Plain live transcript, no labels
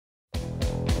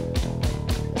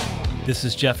This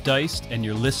is Jeff Deist, and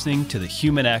you're listening to the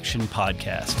Human Action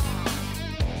Podcast.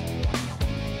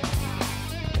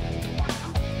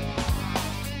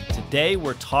 Today,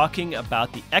 we're talking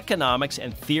about the economics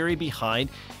and theory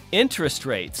behind interest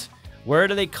rates. Where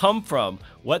do they come from?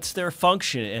 What's their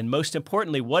function? And most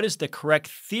importantly, what is the correct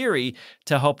theory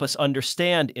to help us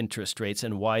understand interest rates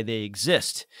and why they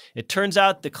exist? It turns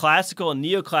out the classical and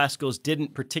neoclassicals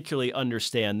didn't particularly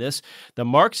understand this. The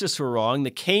Marxists were wrong.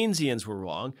 The Keynesians were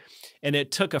wrong. And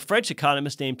it took a French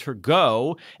economist named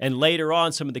Turgot and later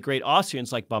on some of the great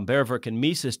Austrians like Böhm-Bawerk and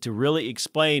Mises to really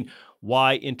explain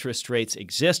why interest rates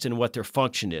exist and what their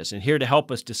function is. And here to help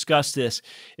us discuss this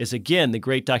is, again, the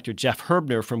great Dr. Jeff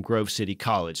Herbener from Grove City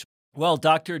College. Well,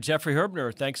 Dr. Jeffrey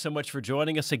Herbener, thanks so much for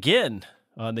joining us again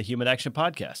on the Human Action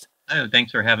Podcast. Oh,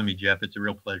 thanks for having me, Jeff. It's a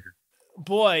real pleasure.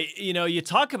 Boy, you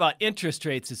talk about interest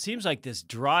rates. It seems like this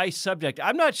dry subject.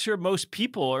 I'm not sure most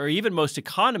people or even most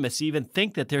economists even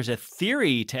think that there's a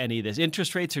theory to any of this.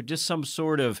 Interest rates are just some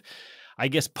sort of, I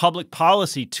guess, public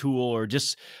policy tool or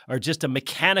just a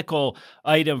mechanical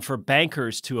item for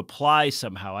bankers to apply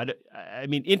somehow. I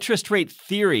mean, interest rate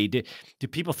theory, do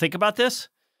people think about this?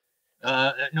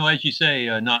 No, as you say,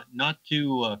 not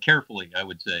too carefully, I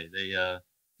would say.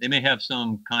 They may have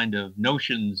some kind of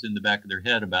notions in the back of their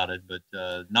head about it, but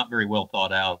not very well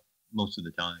thought out most of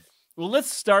the time. Well,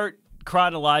 let's start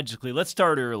chronologically. Let's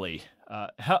start early.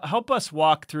 Help us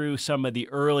walk through some of the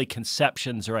early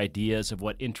conceptions or ideas of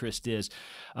what interest is.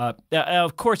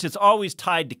 Of course, it's always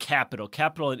tied to capital.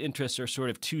 Capital and interest are sort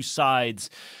of two sides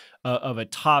of a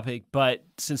topic, but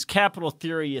since capital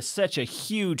theory is such a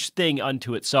huge thing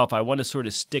unto itself, I want to sort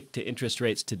of stick to interest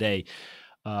rates today.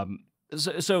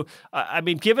 So, I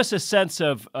mean, give us a sense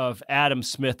of Adam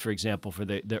Smith, for example, for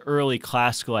the early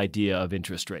classical idea of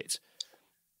interest rates.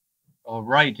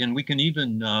 Right, and we can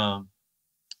even,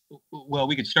 well,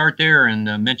 we could start there and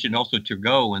mention also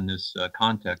Turgot in this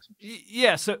context.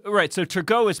 Yeah, so right, so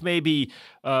Turgot is maybe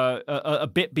a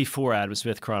bit before Adam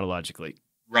Smith chronologically.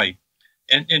 Right,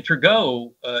 and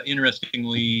Turgot,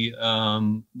 interestingly,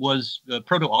 was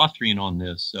proto-Austrian on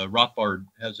this. Rothbard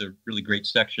has a really great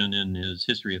section in his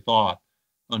History of Thought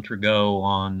on Turgot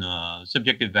on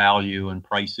subjective value and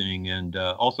pricing and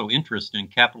also interest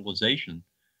and capitalization.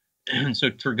 And so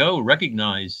Turgot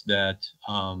recognized that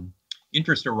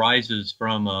interest arises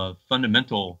from a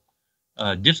fundamental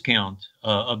discount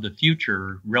of the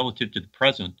future relative to the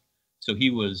present. So he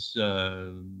was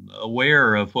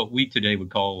aware of what we today would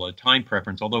call a time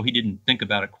preference, although he didn't think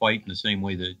about it quite in the same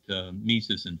way that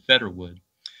Mises and Feder would.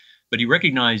 But he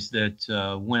recognized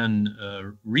that when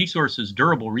resources,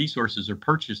 durable resources, are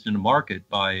purchased in a market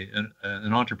by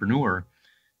an entrepreneur,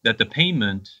 that the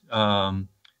payment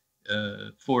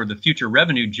for the future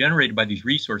revenue generated by these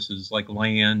resources, like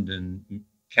land and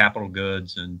capital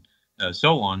goods and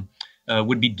so on,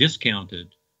 would be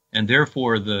discounted. And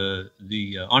therefore,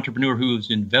 the entrepreneur who has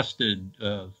invested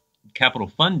capital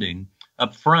funding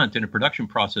up front in a production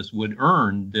process would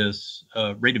earn this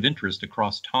rate of interest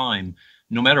across time,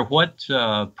 no matter what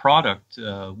product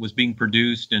was being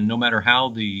produced and no matter how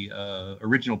the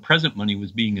original present money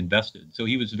was being invested. So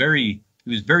he was very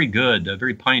good,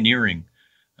 very pioneering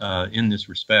in this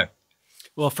respect.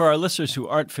 Well, for our listeners who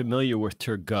aren't familiar with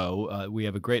Turgot, we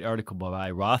have a great article by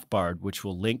Rothbard, which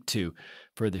we'll link to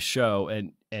for the show.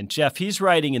 And Jeff, he's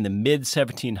writing in the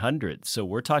mid-1700s. So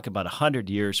we're talking about 100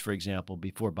 years, for example,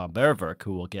 before Böhm-Bawerk,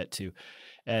 who we'll get to.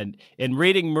 And in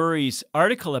reading Murray's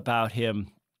article about him,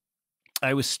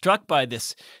 I was struck by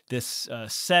this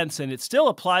sense, and it still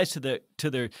applies to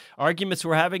the arguments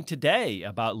we're having today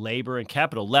about labor and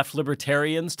capital. Left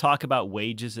libertarians talk about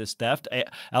wages as theft.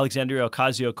 Alexandria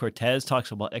Ocasio-Cortez talks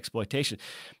about exploitation.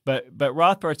 But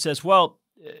Rothbard says, well,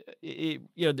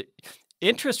 the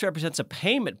interest represents a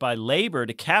payment by labor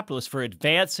to capitalists for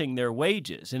advancing their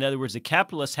wages. In other words, the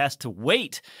capitalist has to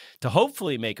wait to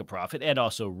hopefully make a profit and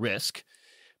also risk.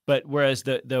 But whereas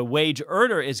the wage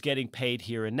earner is getting paid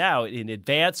here and now in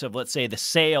advance of, let's say, the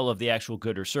sale of the actual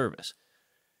good or service.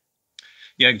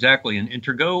 Yeah, exactly. And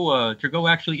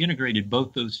Turgot actually integrated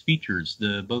both those features,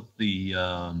 both the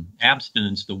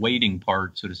abstinence, the waiting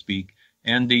part, so to speak,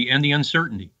 and the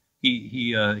uncertainty.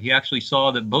 He actually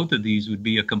saw that both of these would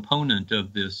be a component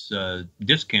of this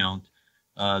discount,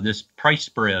 this price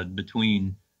spread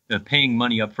between paying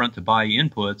money up front to buy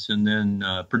inputs and then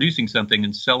producing something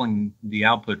and selling the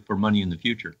output for money in the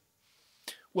future.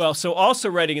 Well, so also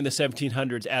writing in the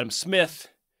 1700s, Adam Smith,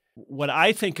 what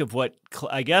I think of what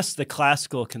I guess the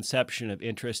classical conception of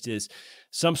interest is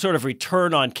some sort of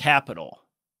return on capital.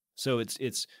 So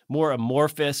it's more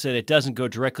amorphous and it doesn't go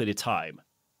directly to time.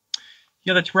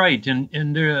 Yeah, that's right. And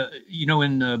you know,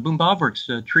 in Böhm-Bawerk's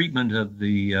treatment of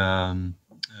the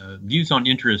views on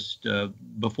interest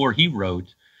before he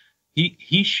wrote,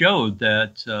 he showed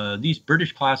that these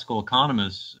British classical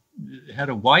economists had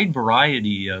a wide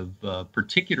variety of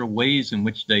particular ways in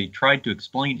which they tried to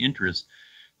explain interest.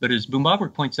 But as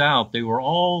Böhm-Bawerk points out, they were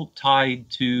all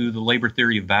tied to the labor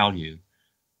theory of value.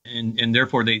 And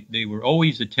therefore they were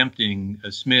always attempting,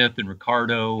 Smith and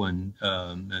Ricardo and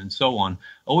so on,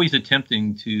 always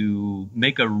attempting to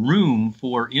make a room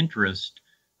for interest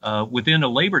within a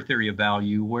labor theory of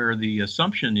value, where the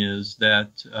assumption is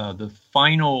that the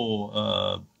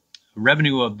final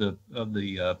revenue of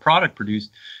the product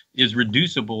produced is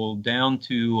reducible down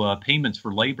to payments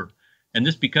for labor. And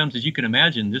this becomes, as you can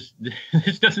imagine,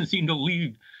 this doesn't seem to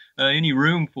leave any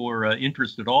room for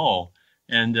interest at all.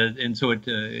 And so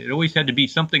it always had to be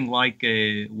something like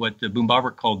what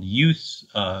Böhm-Bawerk called use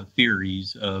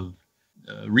theories of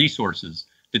resources,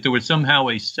 that there was somehow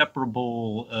a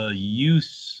separable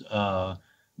use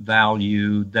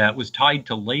value that was tied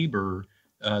to labor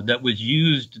that was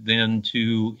used then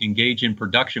to engage in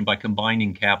production by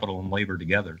combining capital and labor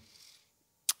together.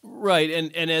 Right,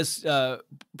 and as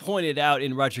pointed out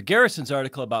in Roger Garrison's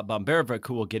article about Böhm-Bawerk,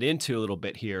 who we'll get into a little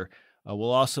bit here,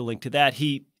 we'll also link to that.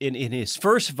 He, in his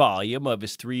first volume of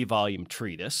his 3-volume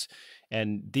treatise,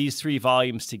 and these 3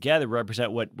 volumes together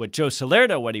represent what Joe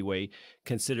Salerno, anyway,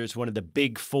 considers one of the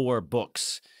big 4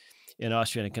 books in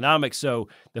Austrian economics. So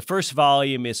the first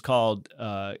volume is called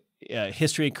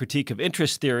History and Critique of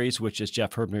Interest Theories, which, as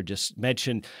Jeff Herbener just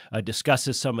mentioned,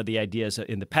 discusses some of the ideas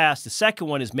in the past. The second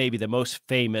one is maybe the most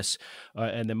famous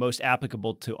and the most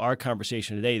applicable to our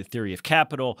conversation today, the theory of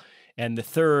capital. And the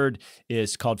third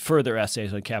is called Further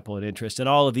Essays on Capital and Interest. And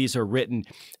all of these are written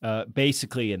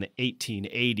basically in the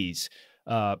 1880s.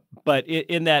 But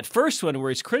in that first one, where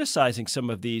he's criticizing some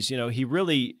of these, you know, he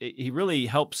really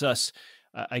helps us,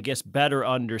 I guess, better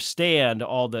understand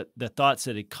all the thoughts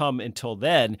that had come until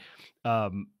then.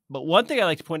 But one thing I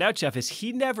like to point out, Jeff, is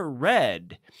he never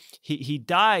read. He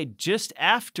died just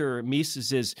after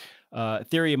Mises's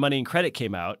Theory of Money and Credit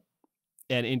came out,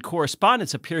 and in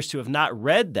correspondence appears to have not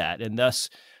read that, and thus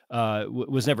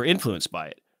was never influenced by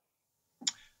it.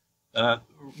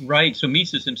 Right. So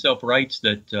Mises himself writes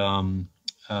that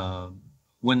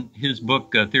when his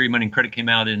book Theory of Money and Credit came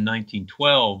out in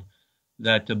 1912,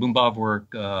 that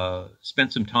Böhm-Bawerk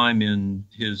spent some time in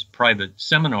his private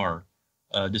seminar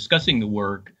discussing the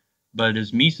work. But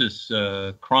as Mises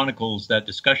chronicles that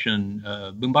discussion,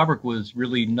 Böhm-Bawerk was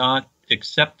really not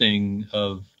accepting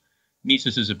of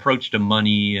Mises's approach to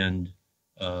money and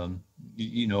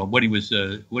you know, what he was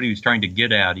trying to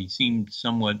get at. He seemed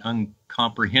somewhat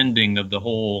uncomprehending of the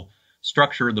whole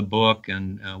structure of the book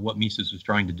and what Mises was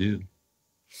trying to do.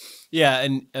 Yeah,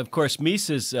 and of course,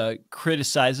 Mises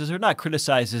criticizes, or not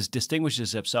criticizes,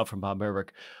 distinguishes himself from Böhm-Bawerk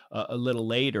a little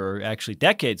later, or actually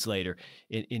decades later,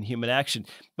 in Human Action.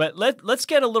 But let's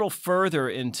get a little further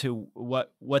into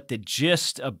what the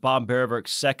gist of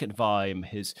Böhm-Bawerk's second volume,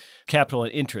 his Capital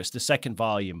and Interest, the second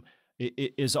volume,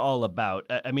 is all about.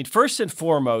 I mean, first and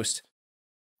foremost,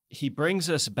 he brings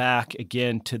us back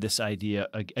again to this idea,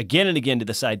 again and again to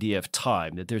this idea of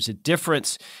time, that there's a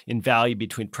difference in value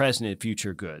between present and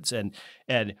future goods. And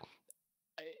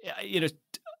you know,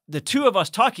 the two of us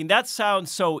talking, that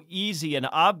sounds so easy and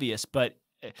obvious, but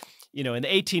you know, in the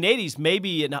 1880s,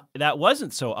 maybe that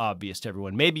wasn't so obvious to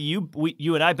everyone. Maybe you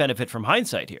and I benefit from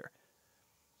hindsight here.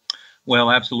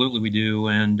 Well, absolutely we do,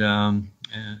 and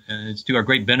it's to our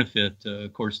great benefit,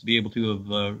 of course, to be able to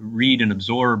have read and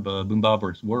absorb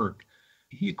Böhm-Bawerk's work.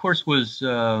 He, of course, was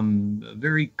a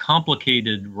very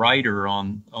complicated writer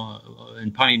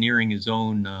in pioneering his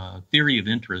own theory of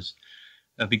interest,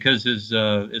 because as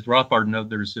Rothbard and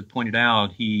others have pointed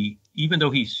out, even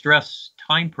though he stressed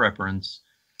time preference,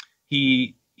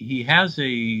 he has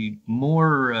a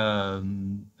more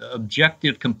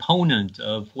objective component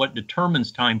of what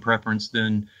determines time preference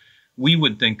than we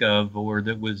would think of, or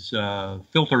that was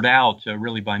filtered out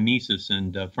really by Mises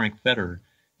and Frank Fetter.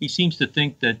 He seems to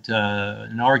think that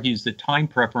and argues that time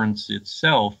preference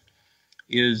itself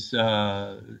is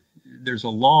there's a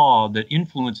law that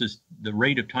influences the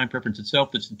rate of time preference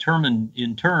itself, that's determined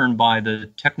in turn by the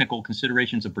technical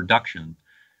considerations of production.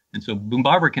 And so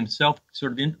Böhm-Bawerk himself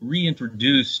sort of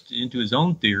reintroduced into his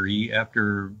own theory,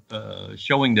 after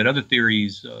showing that other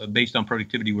theories based on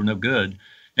productivity were no good,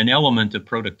 an element of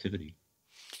productivity.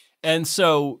 And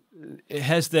so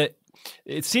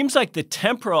it seems like the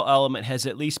temporal element has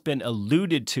at least been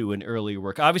alluded to in earlier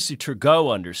work. Obviously,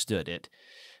 Turgot understood it,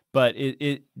 but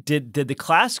did the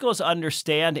classicals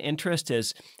understand interest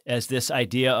as this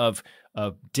idea of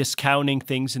discounting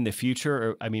things in the future?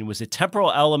 Or, I mean, was a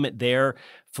temporal element there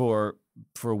for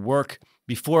work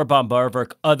before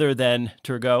Böhm-Bawerk other than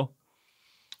Turgot?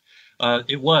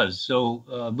 It was. So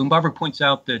Böhm-Bawerk points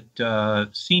out that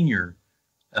Senior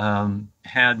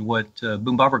had what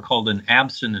Böhm-Bawerk called an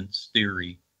abstinence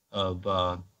theory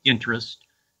of interest,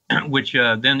 which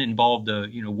then involved a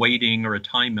weighting or a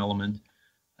time element.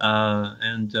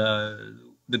 And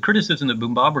the criticism that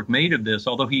Böhm-Bawerk made of this,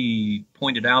 although he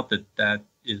pointed out that that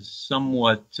is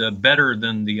somewhat better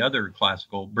than the other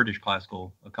British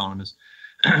classical economists,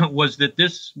 was that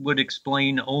this would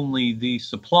explain only the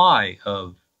supply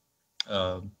of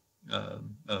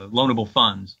loanable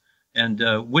funds and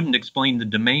wouldn't explain the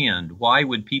demand. Why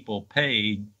would people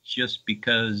pay just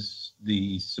because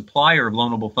the supplier of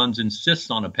loanable funds insists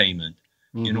on a payment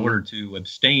in order to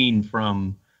abstain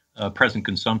from present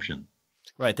consumption?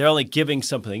 Right. They're only giving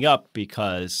something up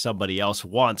because somebody else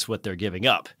wants what they're giving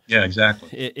up. Yeah, exactly.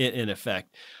 In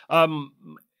effect.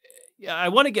 I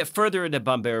want to get further into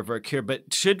Böhm-Bawerk here, but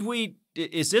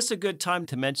is this a good time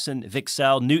to mention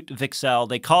Wicksell, Knut Wicksell?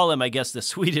 They call him, I guess, the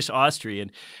Swedish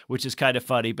Austrian, which is kind of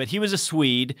funny, but he was a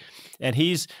Swede, and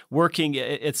he's working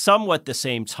at somewhat the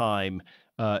same time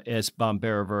as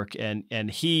Böhm-Bawerk,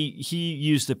 and he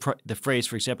used the phrase,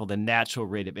 for example, the natural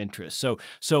rate of interest.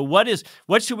 So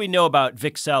what should we know about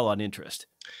Wicksell on interest?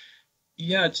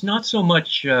 Yeah, it's not so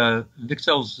much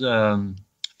Wicksell's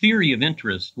theory of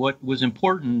interest. What was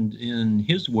important in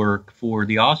his work for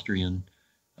the Austrian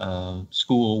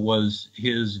school was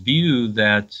his view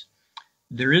that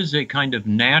there is a kind of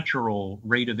natural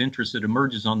rate of interest that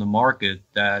emerges on the market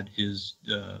that is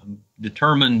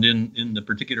determined in the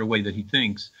particular way that he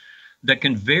thinks, that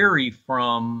can vary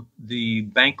from the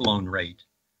bank loan rate.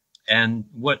 And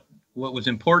what was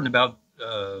important about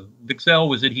Wicksell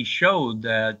was that he showed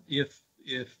that if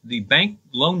the bank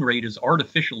loan rate is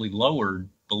artificially lowered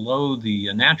below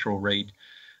the natural rate,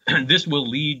 this will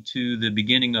lead to the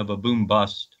beginning of a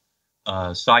boom-bust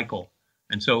cycle.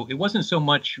 And so it wasn't so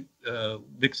much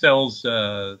Wicksell's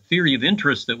theory of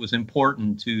interest that was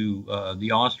important to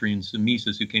the Austrians, the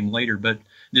Mises who came later, but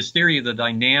this theory of the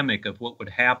dynamic of what would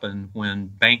happen when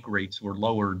bank rates were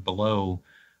lowered below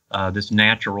this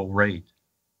natural rate.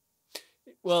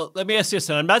 Well, let me ask you this,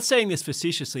 and I'm not saying this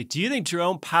facetiously. Do you think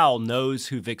Jerome Powell knows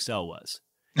who Wicksell was?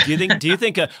 Do you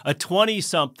think a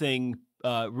 20-something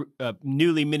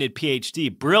newly minted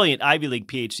PhD, brilliant Ivy League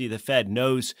PhD, the Fed,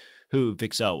 knows who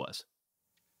Wicksell was?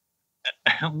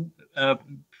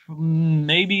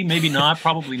 Maybe not,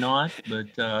 probably not. But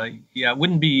yeah, it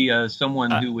wouldn't be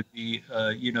someone who would be,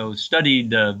 studied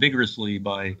vigorously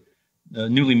by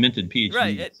newly minted PhD.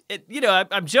 Right.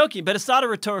 I'm joking, but it's not a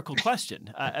rhetorical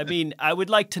question. I mean, I would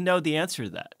like to know the answer to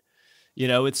that.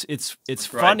 It's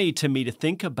funny to me to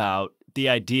think about the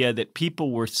idea that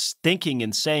people were thinking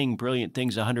and saying brilliant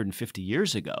things 150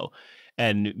 years ago,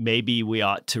 and maybe we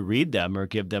ought to read them or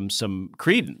give them some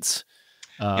credence.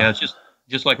 Yeah, it's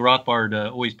just like Rothbard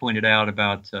always pointed out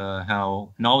about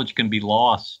how knowledge can be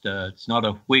lost. It's not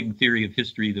a Whig theory of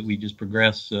history that we just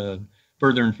progress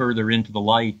further and further into the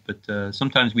light, but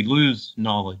sometimes we lose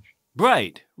knowledge.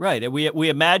 Right. And we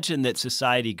imagine that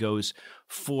society goes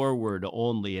forward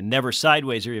only and never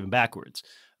sideways or even backwards.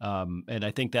 And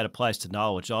I think that applies to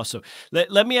knowledge also.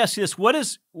 Let me ask you this. What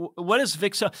is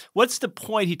Wicksell? What's the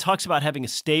point? He talks about having a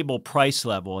stable price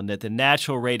level and that the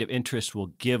natural rate of interest will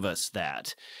give us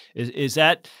that. Is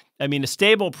that, I mean, a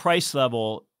stable price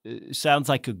level sounds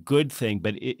like a good thing,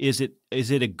 but is it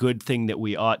a good thing that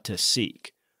we ought to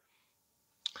seek?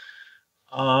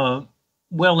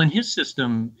 Well, in his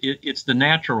system, it's the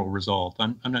natural result.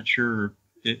 I'm not sure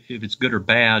if it's good or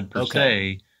bad per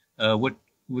se. What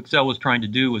Wicksell was trying to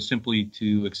do was simply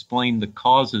to explain the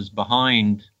causes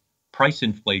behind price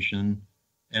inflation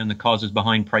and the causes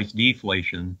behind price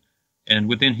deflation. And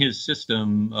within his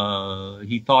system,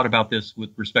 he thought about this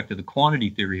with respect to the quantity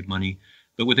theory of money.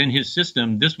 But within his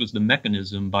system, this was the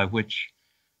mechanism by which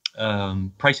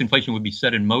price inflation would be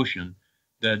set in motion.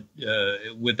 That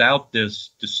without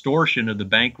this distortion of the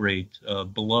bank rate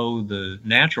below the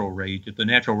natural rate, if the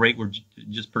natural rate were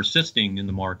just persisting in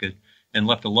the market and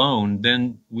left alone,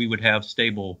 then we would have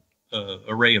stable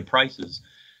array of prices.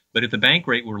 But if the bank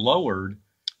rate were lowered,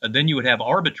 then you would have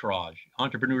arbitrage.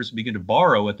 Entrepreneurs begin to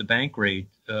borrow at the bank rate,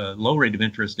 low rate of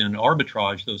interest, and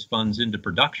arbitrage those funds into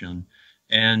production.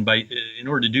 And in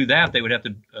order to do that, they would have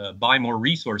to buy more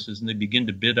resources, and they begin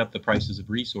to bid up the prices of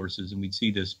resources, and we'd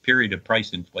see this period of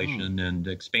price inflation and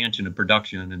expansion of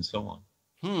production and so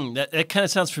on. That kind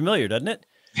of sounds familiar, doesn't it?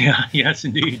 Yeah. Yes,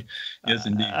 indeed. Yes,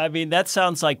 indeed. I mean, that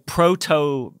sounds like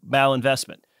proto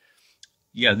malinvestment.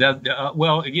 Yeah,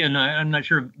 well, again, I'm not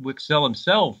sure if Wicksell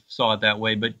himself saw it that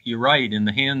way, but you're right. In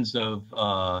the hands of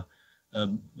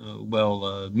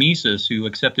Mises, who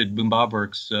accepted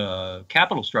Böhm-Bawerk's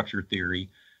capital structure theory,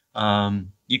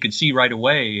 you could see right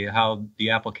away how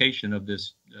the application of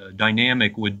this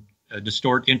dynamic would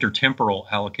distort intertemporal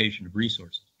allocation of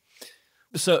resources.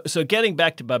 So getting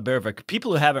back to Böhm-Bawerk,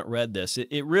 people who haven't read this,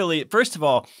 it really, first of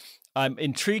all, I'm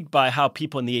intrigued by how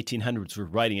people in the 1800s were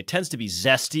writing. It tends to be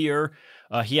zestier.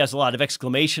 He has a lot of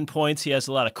exclamation points. He has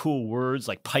a lot of cool words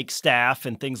like pike staff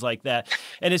and things like that.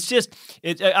 And it's just,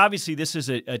 obviously this is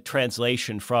a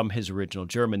translation from his original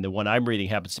German. The one I'm reading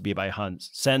happens to be by Hans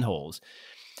Sennholz.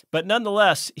 But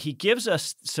nonetheless, he gives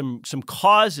us some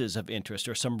causes of interest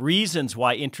or some reasons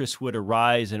why interest would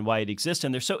arise and why it exists.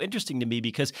 And they're so interesting to me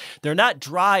because they're not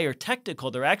dry or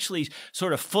technical. They're actually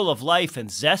sort of full of life and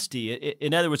zesty.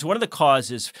 In other words, one of the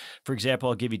causes, for example,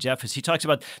 I'll give you, Jeff, is he talks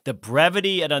about the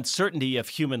brevity and uncertainty of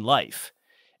human life.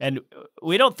 And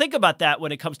we don't think about that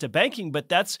when it comes to banking, but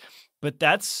that's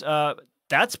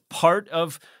part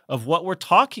of what we're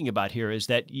talking about here, is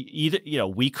that either,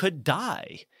 we could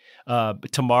die.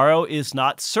 Tomorrow is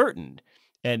not certain.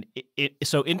 And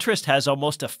so interest has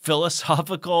almost a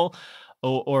philosophical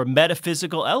or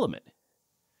metaphysical element.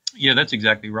 Yeah, that's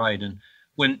exactly right. And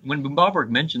when Böhm-Bawerk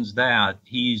mentions that,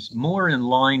 he's more in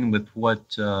line with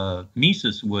what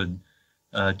Mises would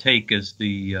take as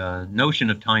the notion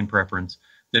of time preference,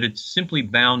 that it's simply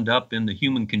bound up in the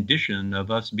human condition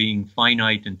of us being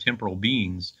finite and temporal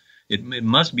beings. It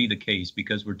must be the case,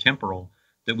 because we're temporal,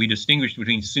 that we distinguish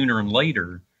between sooner and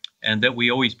later, and that we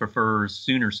always prefer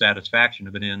sooner satisfaction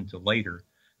of an end to later.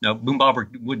 Now,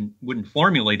 Böhm-Bawerk wouldn't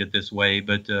formulate it this way,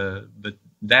 but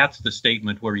that's the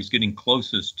statement where he's getting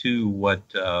closest to what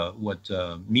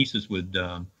Mises would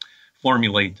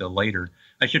formulate later.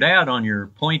 I should add on your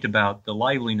point about the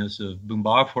liveliness of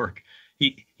Böhm-Bawerk.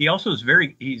 He also is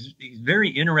he's very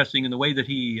interesting in the way that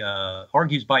he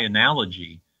argues by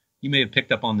analogy. You may have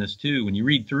picked up on this too. When you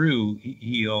read through,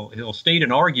 he'll state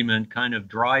an argument kind of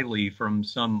dryly from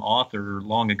some author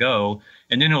long ago,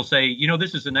 and then he'll say,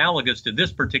 this is analogous to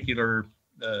this particular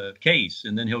case,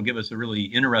 and then he'll give us a really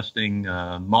interesting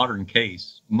modern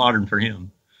case, modern for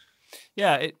him.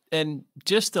 Yeah, and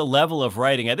just the level of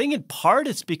writing. I think in part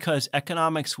it's because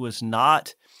economics was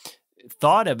not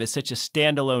thought of as such a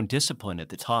standalone discipline at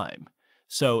the time.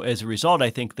 So as a result, I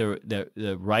think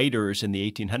the writers in the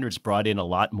 1800s brought in a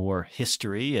lot more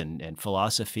history and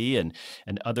philosophy and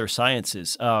other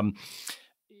sciences. When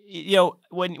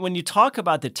you talk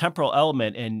about the temporal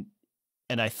element,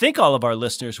 and I think all of our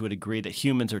listeners would agree that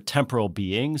humans are temporal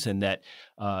beings, and that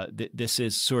this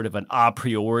is sort of an a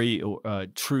priori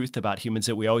truth about humans,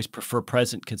 that we always prefer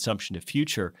present consumption to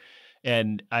future.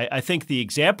 And I think the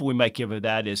example we might give of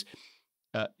that is,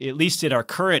 at least in our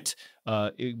current,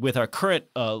 with our current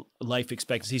life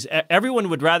expectancies, everyone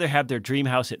would rather have their dream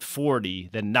house at 40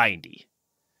 than 90,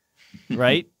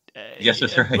 right? Yes,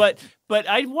 that's right. But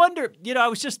I wonder, I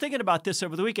was just thinking about this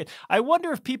over the weekend. I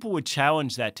wonder if people would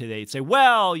challenge that today and say,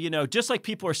 well, just like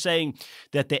people are saying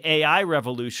that the AI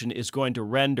revolution is going to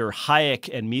render Hayek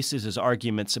and Mises's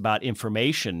arguments about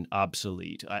information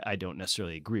obsolete. I don't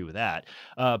necessarily agree with that.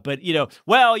 But,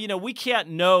 we can't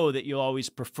know that you'll always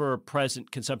prefer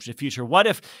present consumption of future. What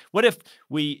if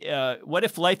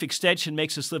life extension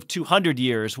makes us live 200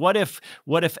 years? What if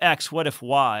X? What if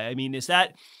Y? I mean, is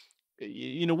that...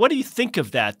 what do you think of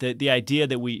that? The idea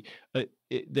that we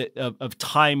of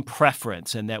time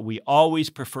preference, and that we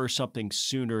always prefer something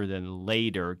sooner than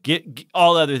later,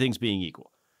 all other things being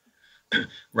equal.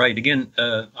 Right. Again,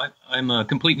 I'm a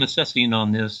complete Misesian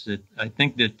on this. I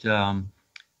think that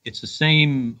it's the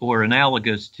same or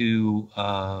analogous to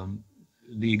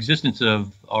the existence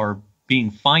of our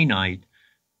being finite,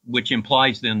 which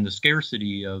implies then the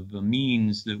scarcity of the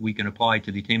means that we can apply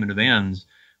to the attainment of ends.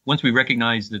 Once we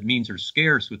recognize that means are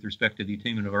scarce with respect to the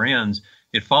attainment of our ends,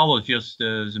 it follows, just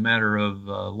as a matter of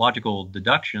logical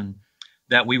deduction,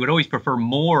 that we would always prefer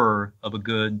more of a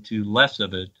good to less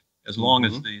of it, as long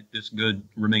as this good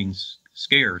remains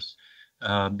scarce,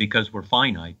 because we're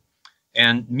finite.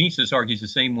 And Mises argues the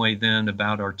same way then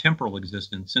about our temporal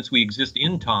existence. Since we exist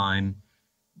in time,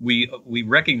 we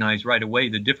recognize right away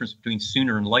the difference between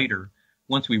sooner and later.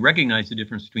 Once we recognize the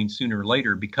difference between sooner and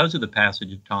later, because of the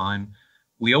passage of time,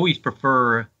 we always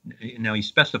prefer, now he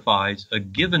specifies, a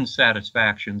given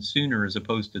satisfaction sooner as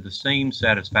opposed to the same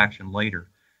satisfaction later.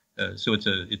 So it's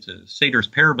a ceteris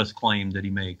paribus claim that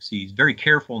he makes. He's very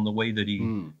careful in the way that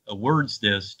he words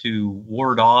this to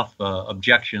ward off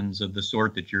objections of the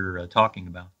sort that you're talking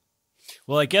about.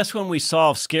 Well, I guess when we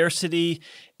solve scarcity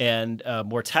and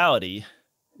mortality,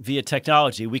 via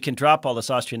technology, we can drop all this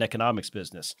Austrian economics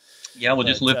business. Yeah, we'll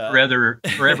just live forever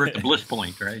at the bliss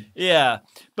point, right? Yeah,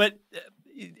 but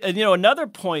another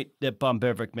point that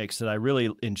Böhm-Bawerk makes that I really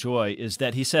enjoy is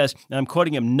that he says, and I'm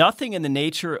quoting him, "Nothing in the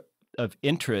nature of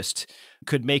interest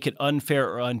could make it unfair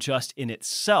or unjust in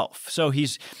itself." So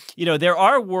he's, there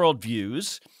are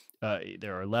worldviews.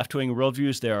 There are left-wing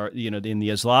worldviews. There are, in the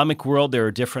Islamic world, there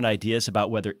are different ideas about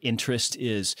whether interest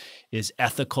is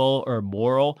ethical or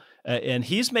moral. And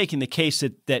he's making the case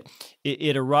that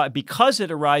because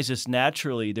it arises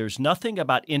naturally, there's nothing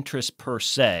about interest per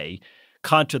se,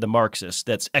 contra the Marxists,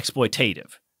 that's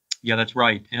exploitative. Yeah, that's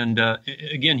right. And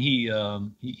again, he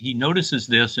notices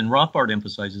this, and Rothbard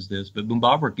emphasizes this, but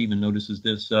Böhm-Bawerk even notices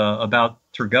this about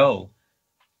Turgot.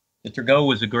 Turgot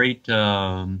was a great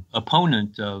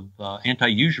opponent of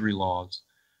anti-usury laws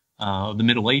of the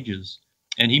Middle Ages,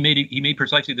 and he made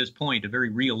precisely this point, a very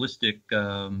realistic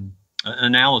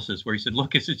analysis, where he said,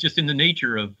 "Look, it's just in the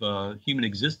nature of human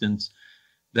existence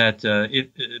that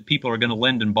people are going to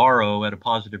lend and borrow at a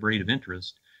positive rate of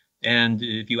interest, and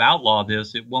if you outlaw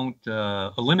this, it won't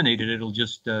eliminate it; it'll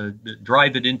just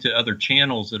drive it into other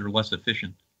channels that are less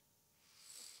efficient."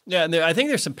 Yeah, and I think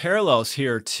there's some parallels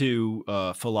here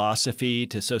to philosophy,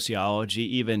 to sociology,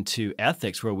 even to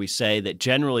ethics, where we say that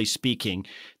generally speaking,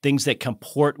 things that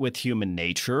comport with human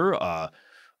nature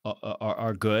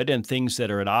are good, and things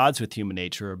that are at odds with human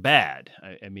nature are bad.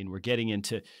 I mean, we're getting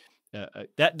into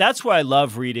that's why I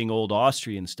love reading old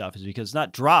Austrian stuff, is because it's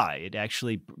not dry.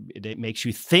 It makes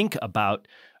you think about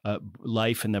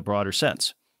life in the broader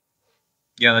sense.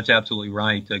 Yeah, that's absolutely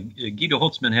right. Guido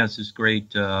Holtzmann has this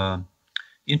great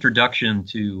introduction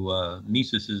to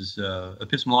Mises's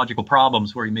epistemological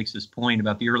problems, where he makes this point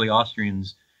about the early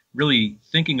Austrians really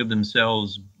thinking of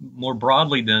themselves more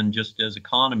broadly than just as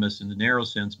economists in the narrow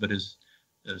sense, but as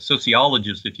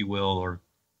sociologists, if you will, or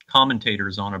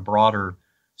commentators on a broader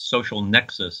social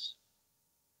nexus.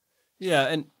 Yeah,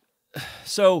 and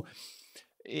so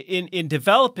in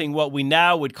developing what we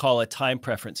now would call a time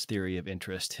preference theory of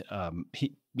interest,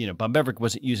 Böhm-Bawerk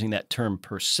wasn't using that term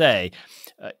per se.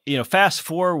 Fast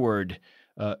forward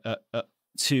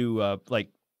to like,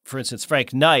 for instance,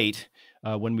 Frank Knight,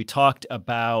 when we talked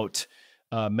about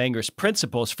Menger's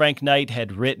principles. Frank Knight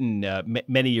had written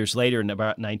many years later, in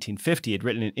about 1950, had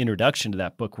written an introduction to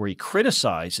that book where he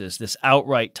criticizes this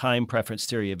outright time preference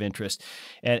theory of interest.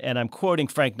 And I'm quoting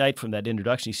Frank Knight from that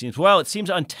introduction. He seems, "Well, it seems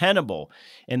untenable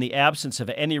in the absence of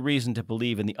any reason to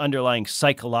believe in the underlying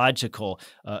psychological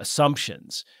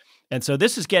assumptions." And so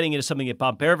this is getting into something that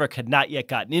Böhm-Bawerk had not yet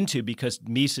gotten into, because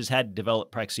Mises had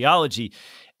developed praxeology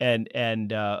and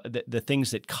the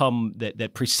things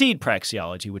that precede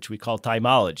praxeology, which we call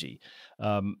timeology.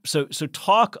 So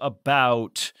talk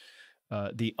about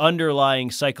the underlying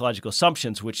psychological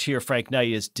assumptions, which here Frank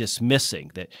Knight is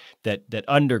dismissing, that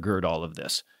undergird all of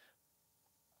this.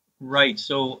 Right.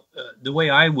 So the way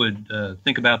I would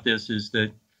think about this is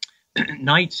that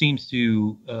Knight seems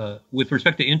to, with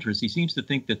respect to interest, he seems to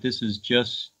think that this is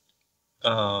just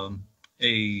a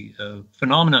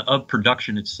phenomena of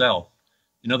production itself.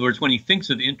 In other words, when he thinks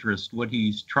of interest, what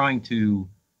he's trying to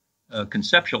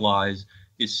conceptualize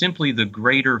is simply the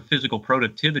greater physical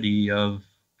productivity of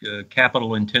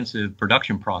capital-intensive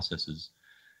production processes.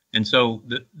 And so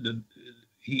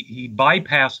he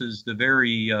bypasses the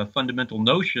very fundamental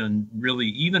notion, really,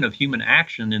 even of human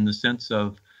action, in the sense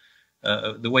of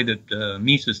the way that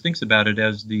Mises thinks about it,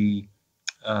 as the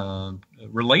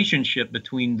relationship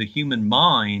between the human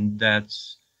mind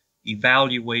that's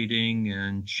evaluating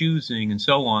and choosing and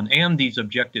so on, and these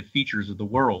objective features of the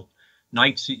world.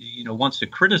 Knight, wants to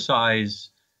criticize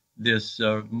this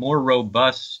more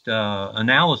robust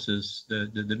analysis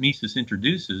that Mises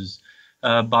introduces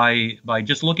by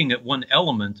just looking at one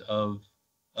element of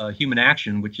human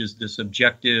action, which is this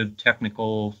objective,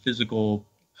 technical, physical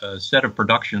set of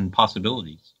production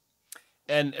possibilities.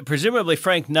 And presumably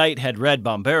Frank Knight had read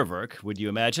Böhm-Bawerk, would you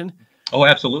imagine? Oh,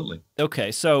 absolutely.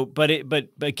 Okay, so but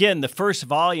again, the first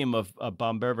volume of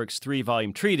Böhm-Bawerk's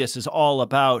 3-volume treatise is all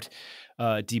about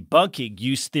debunking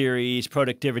use theories,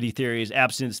 productivity theories,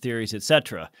 abstinence theories,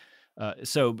 etc.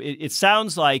 So it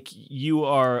sounds like you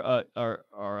are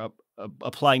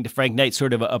applying to Frank Knight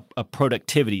sort of a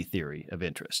productivity theory of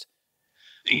interest.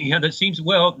 Yeah, that seems,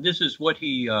 well, this is what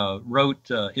he wrote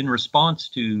in response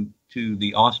to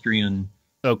the Austrian,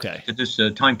 to this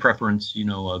time preference,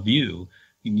 view.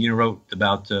 He wrote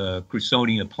about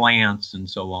Crusonia plants and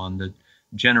so on that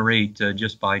generate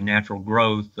just by natural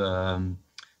growth an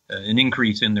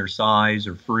increase in their size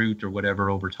or fruit or whatever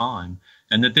over time.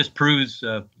 and that this proves,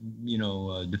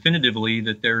 definitively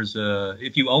that there's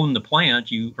if you own the plant,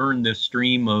 you earn this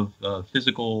stream of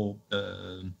physical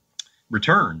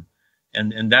return,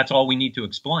 and that's all we need to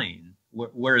explain.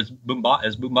 Whereas,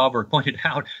 as Böhm-Bawerk pointed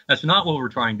out, that's not what we're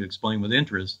trying to explain with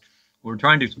interest. What we're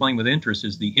trying to explain with interest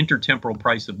is the intertemporal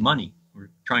price of money. We're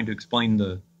trying to explain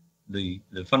the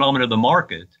phenomena of the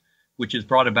market, which is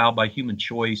brought about by human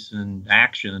choice and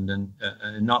action,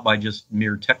 and not by just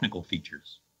mere technical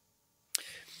features.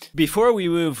 Before we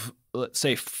move, let's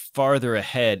say, farther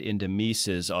ahead into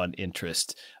Mises on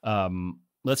interest,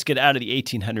 let's get out of the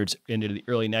 1800s into the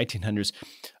early 1900s.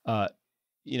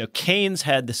 Keynes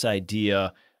had this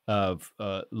idea of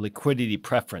liquidity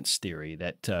preference theory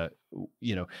that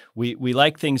we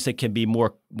like things that can be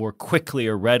more quickly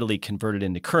or readily converted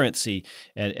into currency,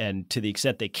 and to the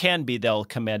extent they can be, they'll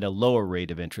command a lower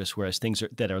rate of interest, whereas things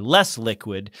that are less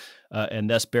liquid and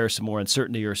thus bear some more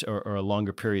uncertainty or a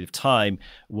longer period of time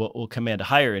will command a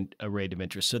higher rate of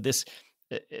interest. So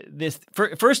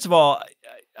first of all,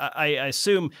 I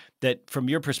assume that from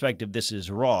your perspective this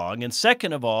is wrong, and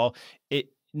second of all,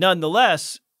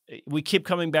 nonetheless, we keep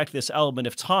coming back to this element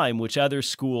of time, which other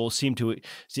schools seem to,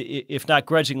 if not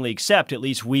grudgingly accept, at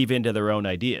least weave into their own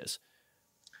ideas.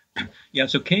 Yeah,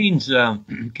 so Keynes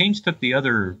took the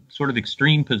other sort of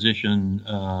extreme position,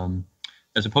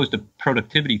 as opposed to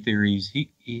productivity theories.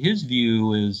 His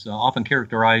view is often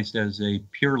characterized as a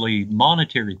purely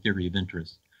monetary theory of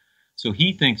interest. So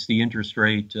he thinks the interest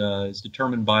rate is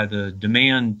determined by the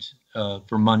demand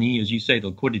for money, as you say, the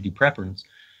liquidity preference,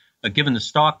 given the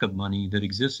stock of money that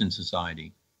exists in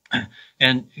society.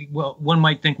 And, well, one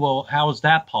might think, well, how is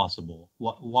that possible?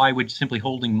 Why would simply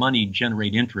holding money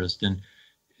generate interest? And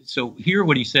so here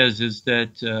what he says is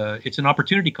that it's an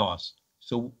opportunity cost.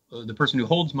 So the person who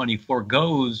holds money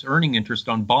forgoes earning interest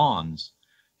on bonds,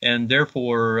 and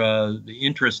therefore the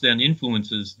interest then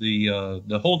influences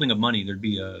the holding of money. There'd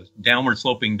be a downward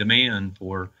sloping demand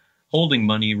for holding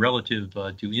money relative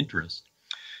to interest.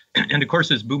 And of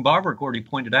course, as Böhm-Bawerk already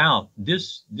pointed out,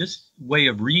 this way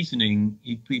of reasoning,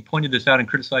 he pointed this out in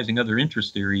criticizing other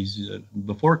interest theories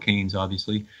before Keynes,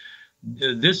 obviously.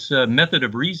 This method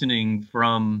of reasoning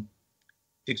from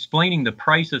explaining the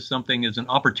price of something as an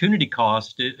opportunity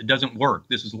cost, it doesn't work.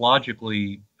 This is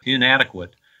logically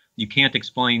inadequate. You can't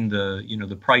explain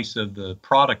the price of the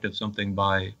product of something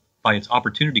by its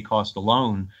opportunity cost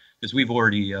alone, as we've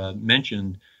already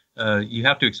mentioned. You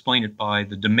have to explain it by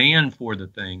the demand for the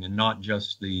thing and not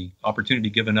just the opportunity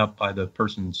given up by the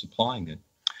person supplying it.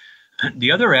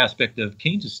 The other aspect of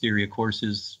Keynes' theory, of course,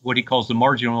 is what he calls the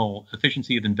marginal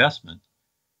efficiency of investment.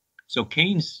 So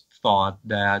Keynes thought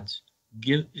that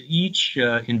each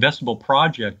investable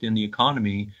project in the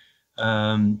economy,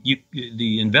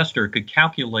 the investor could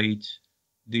calculate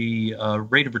the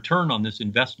rate of return on this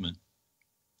investment,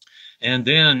 and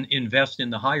then invest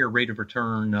in the higher rate of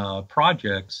return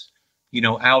projects,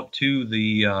 out to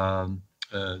the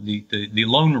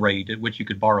loan rate at which you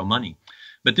could borrow money.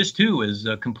 But this too is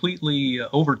completely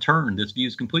overturned. This view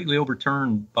is completely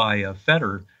overturned by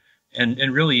Fetter,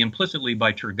 and really implicitly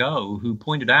by Turgot, who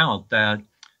pointed out that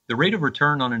the rate of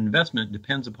return on an investment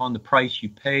depends upon the price you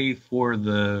pay for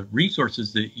the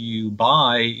resources that you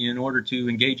buy in order to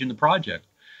engage in the project.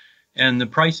 And the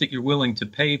price that you're willing to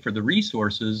pay for the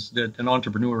resources, that an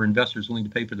entrepreneur or investor is willing to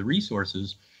pay for the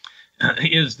resources,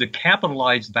 is the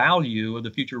capitalized value of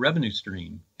the future revenue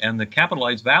stream. And the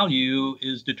capitalized value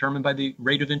is determined by the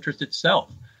rate of interest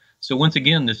itself. So once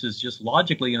again, this is just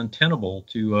logically untenable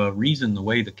to reason the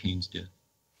way that Keynes did.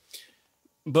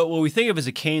 But what we think of as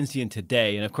a Keynesian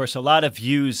today, and of course a lot of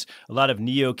views, a lot of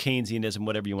neo-Keynesianism,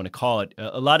 whatever you want to call it,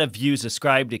 a lot of views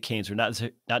ascribed to Keynes are not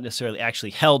necessarily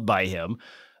actually held by him.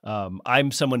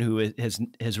 I'm someone who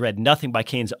has read nothing by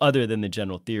Keynes other than the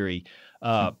general theory.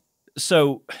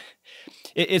 So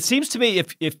it seems to me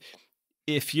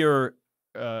if your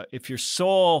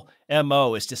sole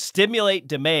MO is to stimulate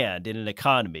demand in an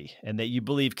economy, and that you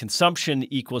believe consumption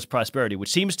equals prosperity,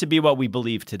 which seems to be what we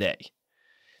believe today,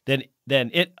 then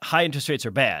high interest rates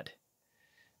are bad,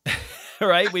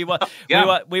 right? We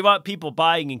want people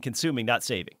buying and consuming, not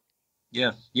saving.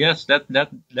 Yes,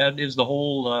 that is the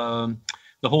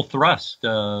whole thrust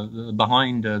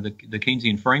behind the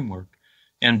Keynesian framework,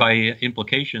 and by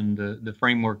implication, the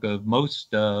framework of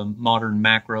most modern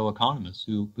macroeconomists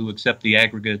who accept the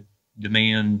aggregate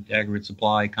demand, aggregate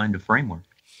supply kind of framework.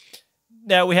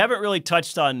 Now, we haven't really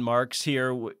touched on Marx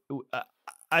here.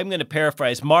 I'm going to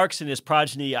paraphrase. Marx and his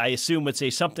progeny, I assume, would say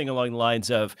something along the lines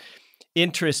of,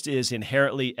 interest is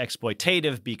inherently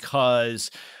exploitative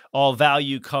because all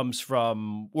value comes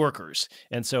from workers.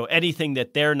 And so anything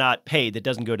that they're not paid that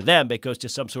doesn't go to them, but goes to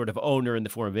some sort of owner in the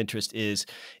form of interest is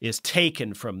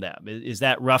taken from them. Is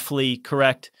that roughly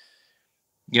correct?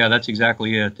 Yeah, that's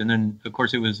exactly it. And then, of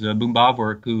course, it was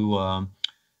Böhm-Bawerk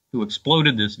who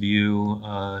exploded this view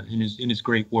in his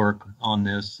great work on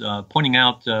this, pointing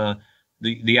out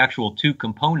the actual two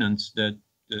components that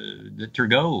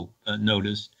Turgot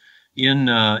noticed in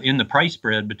the price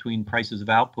spread between prices of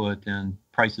output and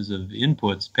prices of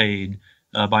inputs paid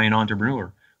by an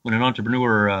entrepreneur. When an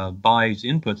entrepreneur buys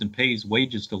inputs and pays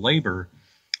wages to labor,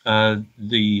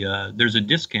 there's a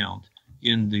discount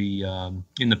in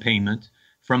the payment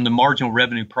from the marginal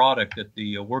revenue product that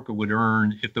the worker would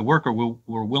earn. If the worker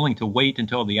were willing to wait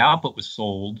until the output was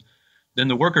sold, then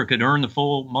the worker could earn the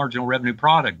full marginal revenue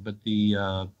product. But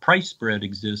the price spread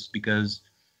exists because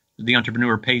the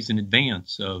entrepreneur pays in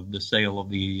advance of the sale of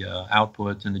the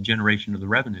output and the generation of the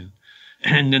revenue.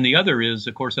 And then the other is,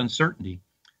 of course, uncertainty,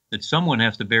 that someone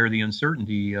has to bear the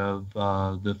uncertainty of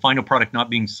the final product not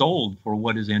being sold for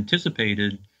what is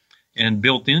anticipated and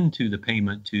built into the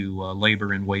payment to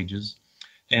labor and wages.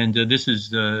 And this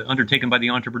is undertaken by the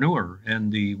entrepreneur,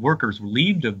 and the workers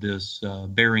relieved of this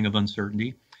bearing of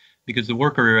uncertainty because the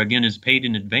worker, again, is paid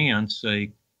in advance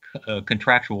a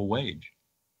contractual wage.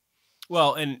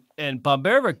 Well, and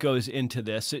Böhm-Bawerk goes into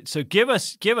this. So give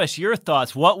us your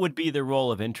thoughts. What would be the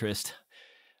role of interest,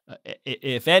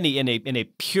 if any, in a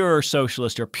pure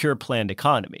socialist or pure planned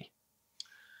economy?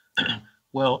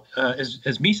 Well,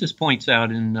 as Mises points out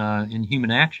in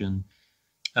Human Action,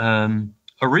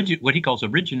 what he calls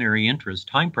originary interest,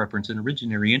 time preference, and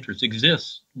originary interest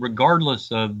exists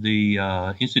regardless of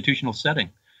the institutional setting.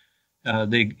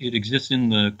 It exists in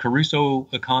the Caruso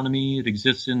economy, it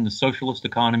exists in the socialist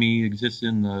economy, it exists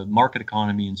in the market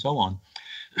economy, and so on.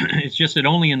 It's just that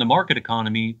only in the market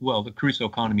economy, well, the Caruso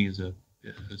economy is a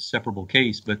separable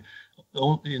case, but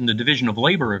in the division of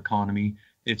labor economy,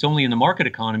 it's only in the market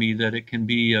economy that it can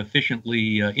be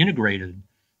efficiently integrated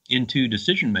into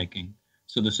decision making.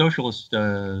 So the socialist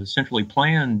centrally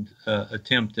planned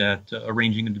attempt at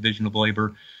arranging a division of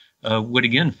labor would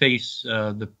again face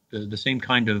the same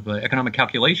kind of economic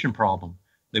calculation problem.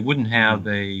 They wouldn't have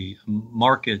a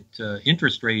market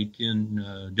interest rate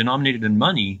denominated in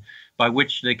money by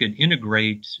which they could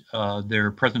integrate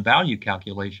their present value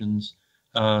calculations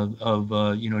of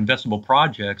investable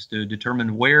projects to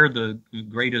determine where the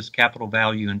greatest capital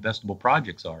value investable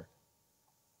projects are.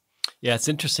 Yeah, it's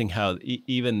interesting how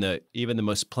even the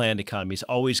most planned economies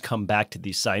always come back to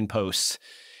these signposts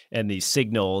and these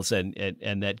signals, and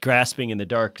that grasping in the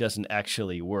dark doesn't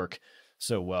actually work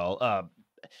so well.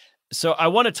 So I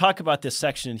want to talk about this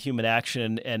section in Human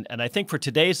Action, and I think for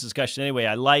today's discussion anyway,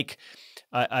 I like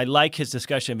his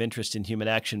discussion of interest in human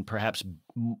action perhaps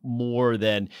more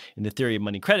than in the theory of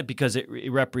money and credit, because it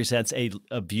represents a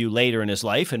view later in his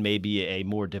life and maybe a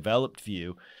more developed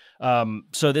view.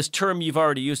 So this term you've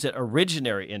already used, it,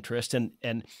 originary interest,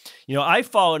 and I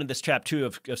fall into this trap too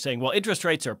of saying, well, interest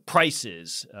rates are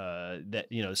prices, that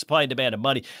supply and demand of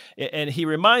money, and he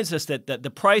reminds us that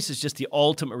the price is just the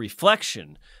ultimate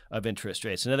reflection of interest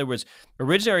rates. In other words,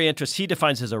 originary interest he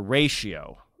defines as a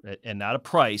ratio and not a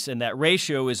price, and that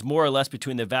ratio is more or less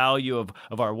between the value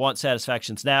of our want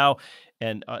satisfactions now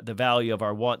and the value of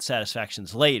our want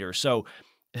satisfactions later. So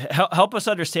help us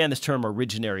understand this term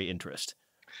originary interest.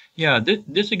 Yeah,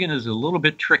 this again is a little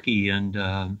bit tricky, and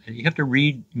you have to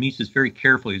read Mises very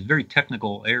carefully. It's a very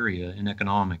technical area in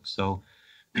economics. So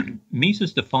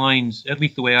Mises defines, at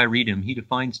least the way I read him, he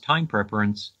defines time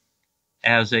preference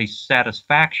as a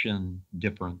satisfaction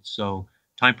difference. So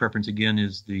time preference, again,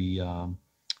 is the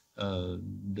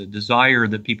desire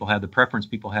that people have, the preference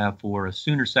people have for a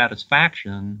sooner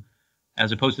satisfaction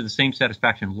as opposed to the same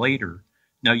satisfaction later.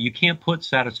 Now, you can't put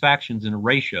satisfactions in a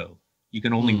ratio. You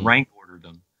can only rank order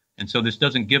them. And so this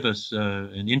doesn't give us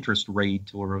an interest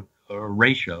rate or a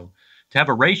ratio. To have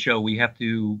a ratio, we have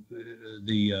to,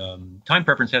 the time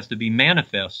preference has to be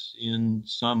manifest in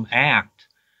some act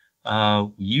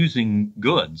using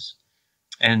goods.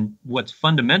 And what's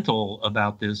fundamental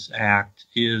about this act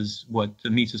is what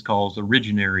Mises calls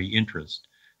originary interest.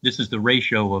 This is the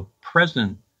ratio of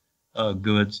present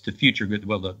goods to future goods.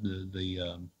 Well,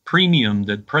 the premium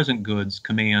that present goods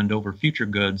command over future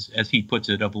goods, as he puts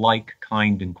it, of like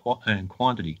kind and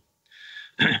quantity.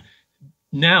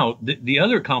 Now, the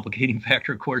other complicating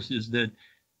factor, of course, is that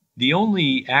the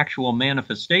only actual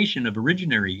manifestation of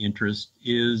originary interest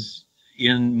is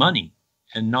in money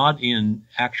and not in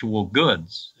actual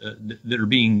goods that are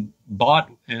being bought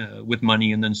with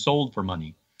money and then sold for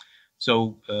money.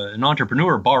 So an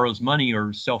entrepreneur borrows money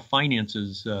or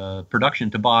self-finances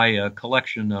production to buy a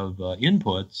collection of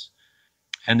inputs,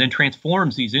 and then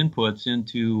transforms these inputs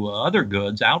into other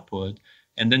goods, output,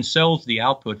 and then sells the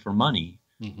output for money.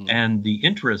 Mm-hmm. And the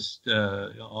interest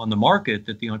on the market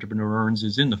that the entrepreneur earns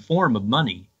is in the form of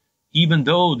money, even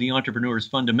though the entrepreneur is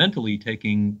fundamentally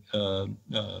taking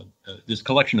this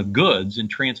collection of goods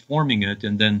and transforming it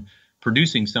and then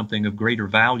producing something of greater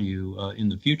value in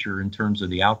the future in terms of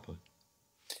the output.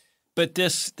 But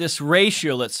this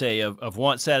ratio, let's say, of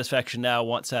want satisfaction now,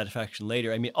 want satisfaction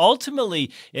later, I mean,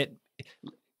 ultimately,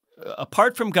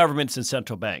 apart from governments and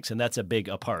central banks, and that's a big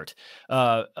apart,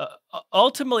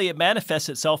 ultimately it manifests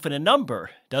itself in a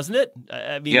number, doesn't it?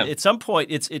 I mean, at some point,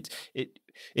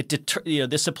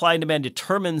 the supply and demand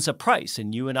determines a price,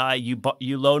 and you and I,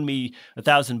 you loan me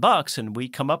 $1,000 and we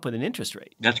come up with an interest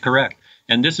rate. That's correct,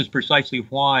 and this is precisely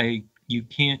why you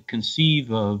can't conceive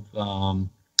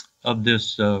of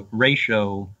this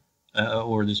ratio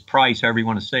or this price, however you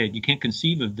want to say it. You can't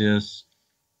conceive of this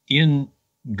in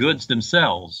goods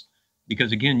themselves,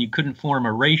 because again, you couldn't form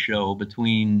a ratio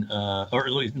between, or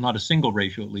at least not a single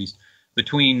ratio, at least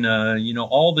between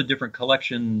all the different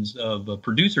collections of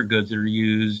producer goods that are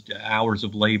used, hours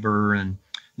of labor and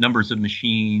numbers of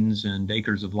machines and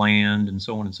acres of land and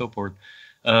so on and so forth,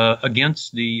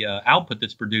 against the output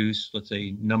that's produced, let's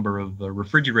say number of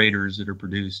refrigerators that are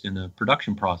produced in the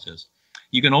production process.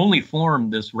 You can only form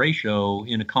this ratio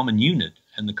in a common unit,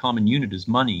 and the common unit is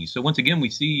money. So once again, we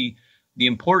see the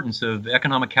importance of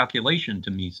economic calculation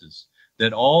to Mises,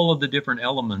 that all of the different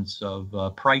elements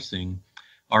of pricing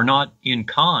are not in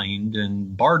kind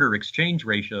and barter exchange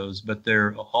ratios, but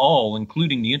they're all,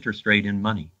 including the interest rate, in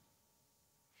money.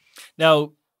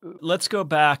 Now, let's go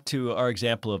back to our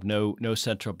example of no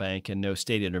central bank and no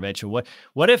state intervention.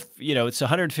 What if, it's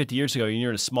 150 years ago and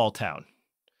you're in a small town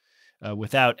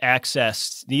without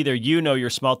access, neither you nor your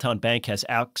small town bank has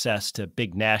access to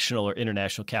big national or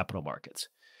international capital markets.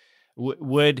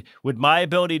 Would my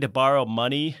ability to borrow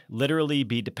money literally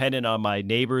be dependent on my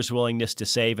neighbor's willingness to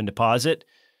save and deposit?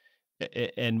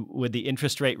 And would the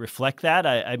interest rate reflect that?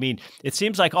 I mean, it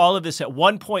seems like all of this at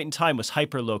one point in time was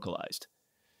hyper-localized.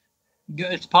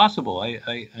 It's possible.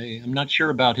 I'm not sure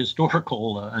about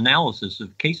historical analysis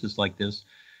of cases like this,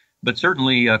 but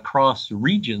certainly across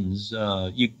regions,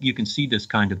 you can see this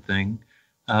kind of thing.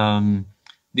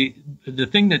 The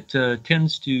thing that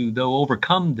tends to, though,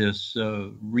 overcome this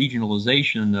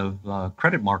regionalization of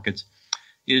credit markets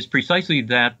is precisely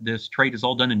that this trade is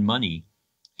all done in money.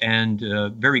 And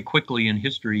very quickly in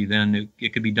history, then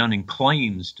it could be done in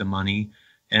claims to money.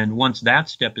 And once that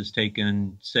step is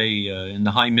taken, say in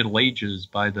the high Middle Ages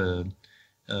by the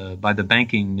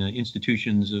banking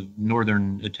institutions of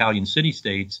northern Italian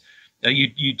city-states,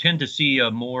 you tend to see a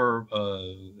more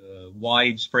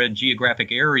widespread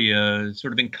geographic area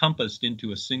sort of encompassed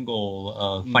into a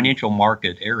single financial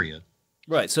market area.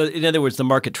 Right. So in other words, the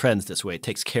market trends this way. It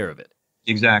takes care of it.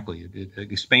 Exactly. It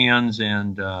expands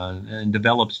and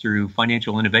develops through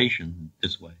financial innovation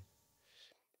this way.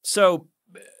 So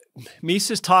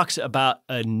Mises talks about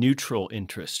a neutral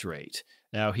interest rate.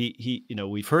 Now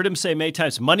we've heard him say many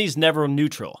times, money's never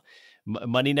neutral.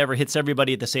 Money never hits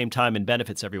everybody at the same time and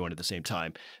benefits everyone at the same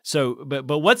time. So,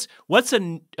 but what's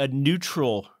a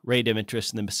neutral rate of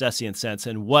interest in the Misesian sense,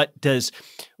 and what does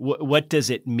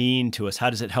it mean to us? How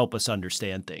does it help us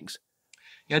understand things?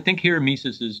 Yeah, I think here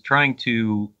Mises is trying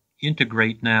to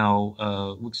integrate now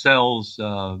Wicksel's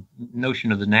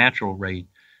notion of the natural rate.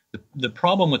 The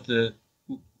problem with the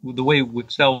way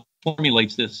Wicksel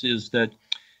formulates this is that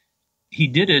he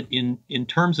did it in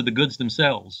terms of the goods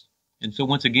themselves. And so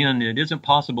once again, it isn't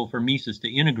possible for Mises to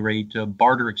integrate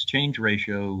barter exchange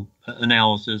ratio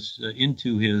analysis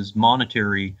into his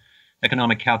monetary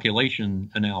economic calculation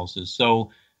analysis.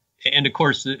 So, and of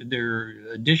course, there are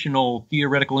additional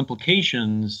theoretical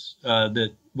implications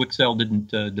that Wicksel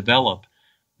didn't develop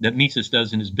that Mises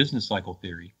does in his business cycle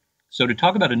theory. So to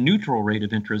talk about a neutral rate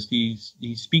of interest, he's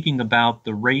speaking about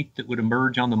the rate that would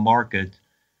emerge on the market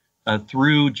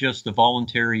through just the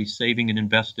voluntary saving and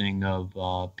investing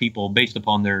of people based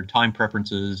upon their time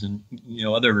preferences and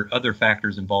other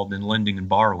factors involved in lending and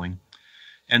borrowing.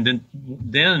 And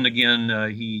then again,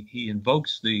 he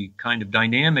invokes the kind of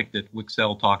dynamic that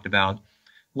Wicksel talked about.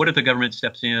 What if the government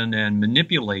steps in and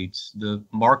manipulates the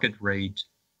market rate,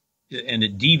 and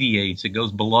it deviates, it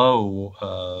goes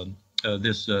below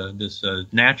this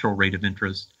natural rate of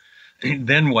interest?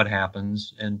 Then what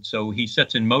happens? And so he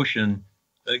sets in motion,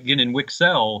 again in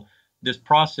Wicksel, this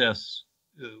process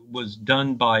was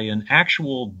done by an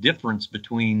actual difference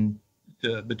between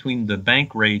the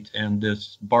bank rate and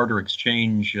this barter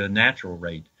exchange natural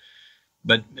rate.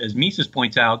 But as Mises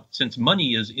points out, since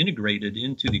money is integrated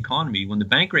into the economy, when the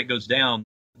bank rate goes down,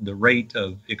 the rate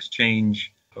of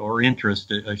exchange or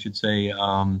interest, I should say,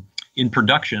 in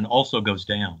production also goes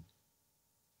down.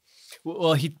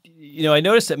 Well, I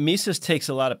noticed that Mises takes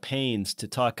a lot of pains to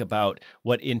talk about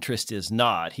what interest is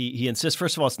not. He insists,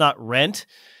 first of all, it's not rent.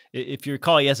 If you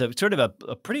recall, he has a sort of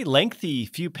a pretty lengthy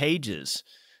few pages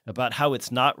about how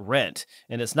it's not rent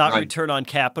and it's not return on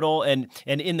capital. And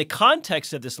in the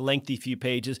context of this lengthy few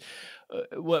pages,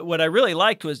 what I really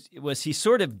liked was he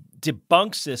sort of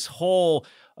debunks this whole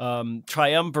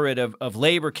triumvirate of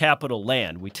labor, capital,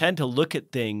 land. We tend to look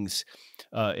at things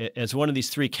as one of these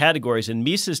three categories, and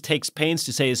Mises takes pains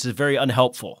to say this is very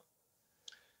unhelpful.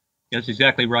 That's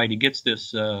exactly right. He gets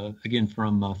this, again,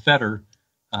 from Fetter,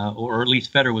 or at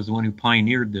least Fetter was the one who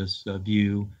pioneered this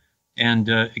view. And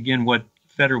again, what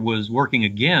Fetter was working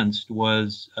against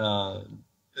was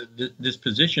this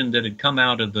position that had come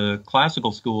out of the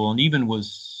classical school and even was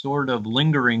sort of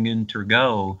lingering in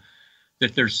Turgot,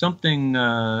 that there's something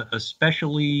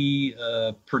especially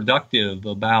productive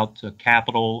about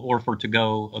capital, or for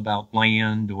Turgot about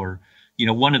land, or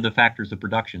one of the factors of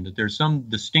production, that there's some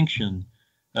distinction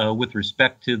with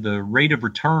respect to the rate of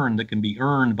return that can be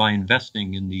earned by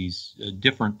investing in these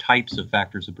different types of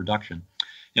factors of production.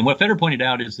 And what Fetter pointed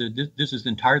out is that this is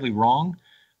entirely wrong,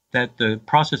 that the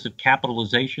process of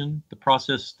capitalization, the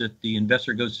process that the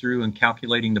investor goes through in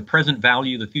calculating the present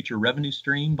value of the future revenue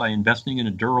stream by investing in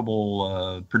a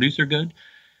durable producer good,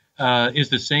 is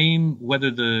the same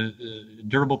whether the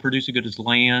durable producer good is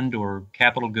land or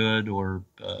capital good or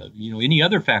any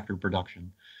other factor of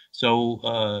production. So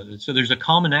there's a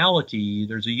commonality,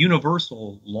 there's a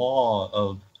universal law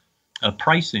of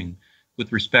pricing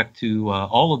with respect to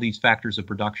all of these factors of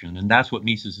production. And that's what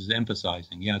Mises is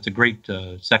emphasizing. Yeah, it's a great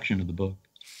section of the book.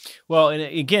 Well, and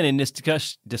again, in this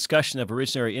discussion of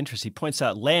originary interest, he points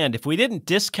out land, if we didn't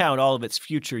discount all of its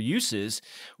future uses,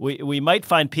 we might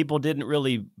find people didn't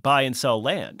really buy and sell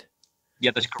land.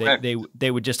 Yeah, that's correct.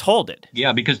 They would just hold it.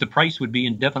 Yeah, because the price would be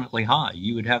indefinitely high.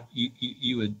 You would have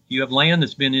you have land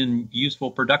that's been in useful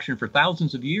production for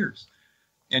thousands of years.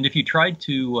 And if you tried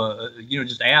to,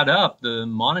 just add up the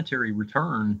monetary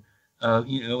return,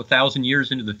 1,000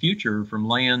 years into the future from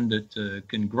land that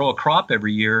can grow a crop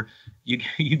every year, you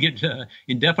get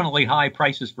indefinitely high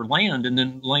prices for land, and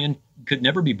then land could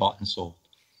never be bought and sold.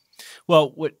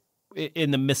 Well,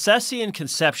 in the Misesian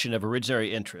conception of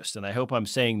originary interest, and I hope I'm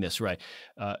saying this right,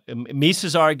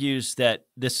 Mises argues that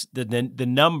the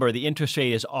number, the interest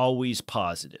rate, is always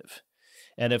positive.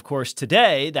 And of course,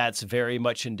 today that's very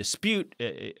much in dispute.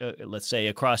 Let's say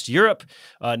across Europe,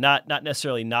 not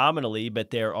necessarily nominally, but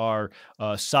there's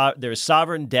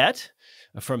sovereign debt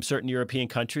from certain European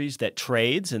countries that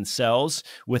trades and sells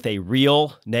with a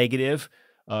real negative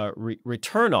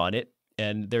return on it.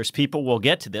 And there's people, we'll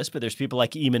get to this, but there's people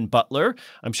like Eamon Butler.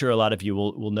 I'm sure a lot of you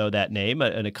will know that name,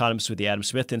 an economist with the Adam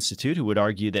Smith Institute, who would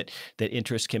argue that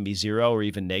interest can be zero or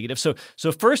even negative. So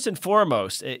first and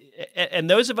foremost, and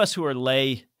those of us who are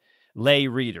lay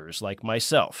readers like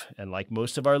myself and like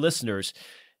most of our listeners,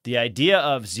 the idea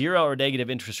of zero or negative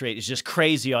interest rate is just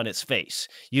crazy on its face.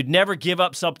 You'd never give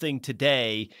up something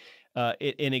today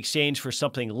in exchange for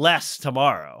something less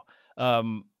tomorrow.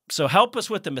 So help us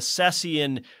with the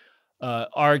Misesian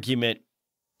argument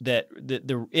that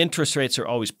the interest rates are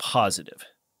always positive.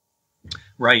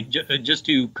 Right. Just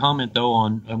to comment, though,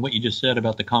 on what you just said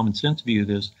about the common sense view of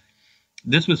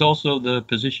this was also the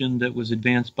position that was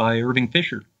advanced by Irving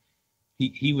Fisher.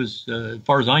 He was, as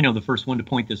far as I know, the first one to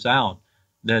point this out,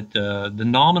 that the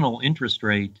nominal interest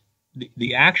rate,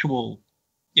 the actual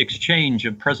exchange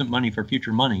of present money for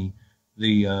future money,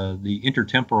 the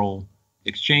intertemporal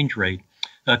exchange rate,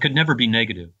 could never be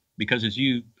negative. Because as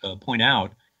you point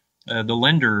out, the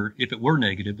lender, if it were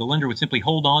negative, the lender would simply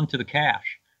hold on to the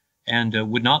cash and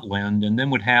would not lend, and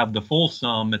then would have the full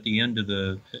sum at the end of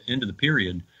the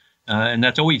period. And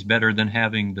that's always better than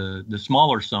having the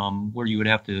smaller sum where you would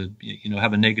have to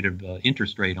have a negative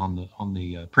interest rate on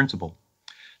the principal.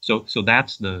 So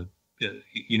that's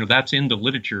that's in the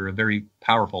literature a very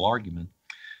powerful argument.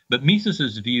 But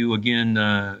Mises's view again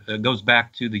goes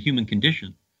back to the human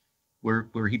condition,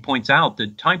 where he points out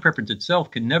that time preference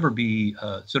itself can never be,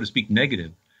 so to speak,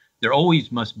 negative. There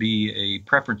always must be a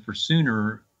preference for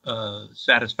sooner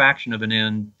satisfaction of an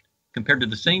end compared to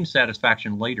the same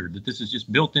satisfaction later, that this is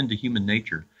just built into human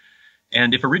nature.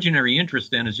 And if originary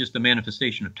interest then is just a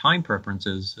manifestation of time preference,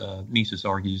 as Mises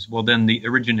argues, well, then the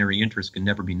originary interest can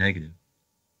never be negative.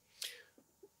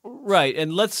 Right.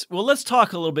 And let's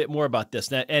talk a little bit more about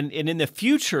this. Now, and in the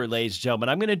future, ladies and gentlemen,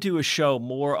 I'm going to do a show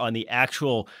more on the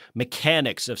actual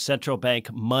mechanics of central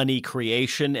bank money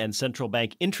creation and central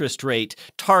bank interest rate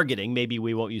targeting. Maybe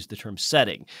we won't use the term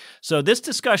setting. So this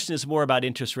discussion is more about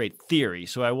interest rate theory.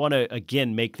 So I want to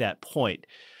again make that point.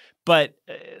 But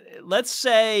let's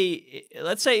say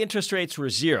interest rates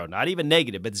were zero, not even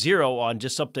negative, but zero on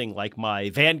just something like my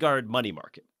Vanguard money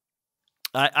market.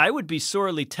 I would be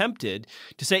sorely tempted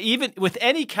to say, even with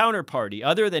any counterparty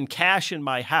other than cash in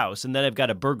my house, and then I've got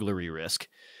a burglary risk,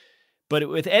 but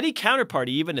with any counterparty,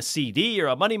 even a CD or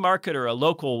a money market or a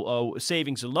local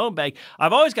savings and loan bank,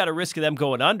 I've always got a risk of them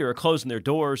going under or closing their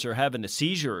doors or having a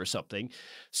seizure or something.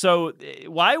 So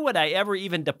why would I ever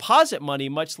even deposit money,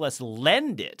 much less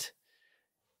lend it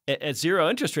at zero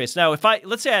interest rates? Now,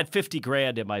 let's say I had 50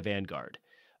 grand in my Vanguard.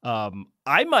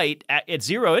 I might, at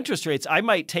zero interest rates, I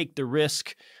might take the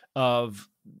risk of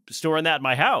storing that in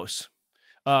my house.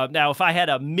 Now, if I had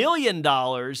 $1 million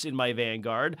in my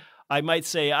Vanguard, I might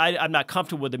say I'm not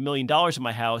comfortable with $1 million in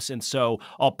my house, and so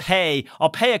I'll pay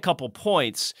a couple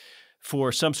points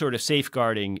for some sort of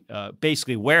safeguarding,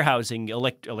 basically warehousing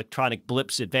electronic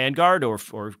blips at Vanguard or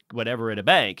whatever at a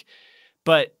bank.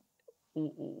 But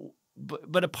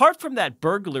apart from that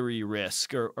burglary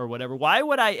risk or whatever, why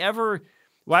would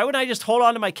I just hold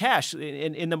on to my cash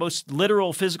in the most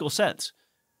literal physical sense?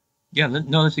 Yeah,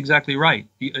 no, that's exactly right.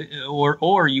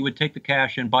 Or you would take the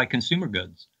cash and buy consumer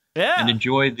goods. Yeah. And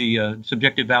enjoy the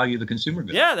subjective value of the consumer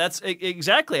goods. Yeah, that's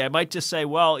exactly. I might just say,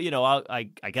 well, I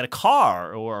get a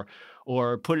car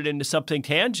or put it into something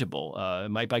tangible. I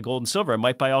might buy gold and silver. I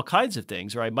might buy all kinds of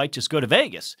things, or I might just go to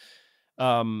Vegas.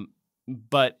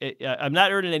 But I'm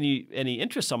not earning any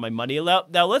interest on my money.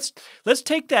 Now let's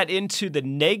take that into the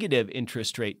negative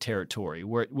interest rate territory,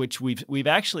 which we've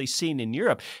actually seen in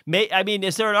Europe.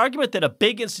 Is there an argument that a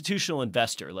big institutional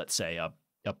investor, let's say a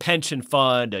pension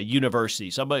fund, a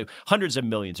university, somebody hundreds of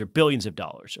millions or billions of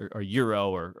dollars, or euro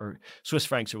or Swiss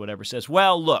francs or whatever, says,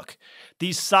 well, look,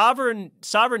 these sovereign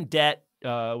debt,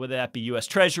 whether that be U.S.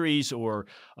 Treasuries or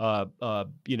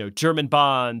German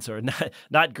bonds, or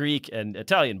not Greek and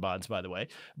Italian bonds, by the way,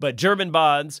 but German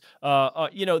bonds,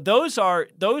 those are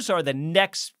the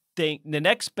next thing, the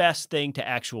next best thing to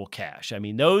actual cash. I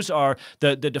mean, those are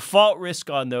the default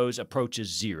risk on those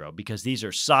approaches zero, because these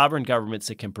are sovereign governments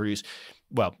that can produce.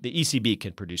 Well, the ECB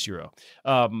can produce euro,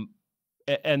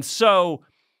 and so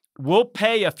we'll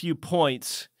pay a few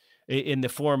points in the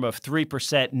form of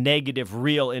 3% negative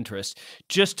real interest,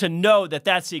 just to know that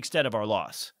that's the extent of our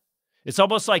loss. It's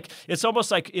almost like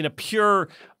in a pure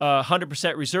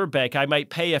 100% reserve bank, I might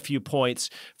pay a few points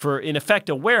for, in effect,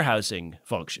 a warehousing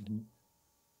function.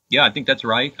 Yeah, I think that's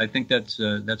right. I think that's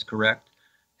correct.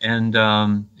 And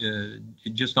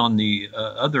just on the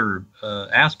other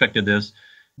aspect of this,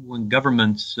 when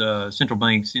governments, central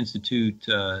banks institute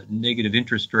negative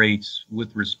interest rates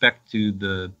with respect to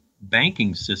the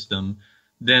banking system,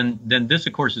 then this,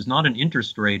 of course, is not an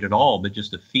interest rate at all, but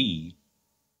just a fee.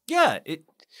 Yeah,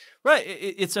 right.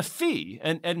 It's a fee,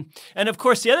 and of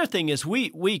course, the other thing is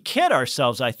we kid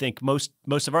ourselves. I think most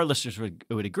of our listeners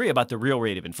would agree about the real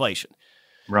rate of inflation.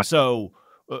 Right. So,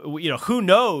 who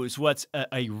knows what's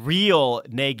a real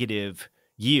negative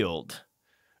yield?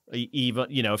 Even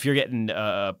if you're getting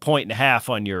 1.5 points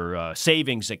on your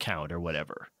savings account or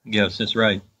whatever. Yes, that's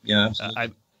right. Yeah,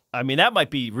 absolutely. I mean, that might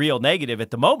be real negative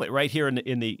at the moment, right here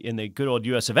in the good old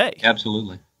US of A.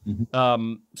 Absolutely.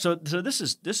 Mm-hmm. So this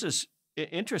is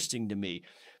interesting to me,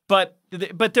 but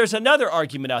there's another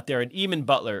argument out there, and Eamon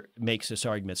Butler makes this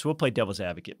argument. So we'll play devil's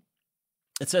advocate.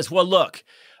 It says, well, look,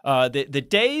 the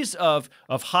days of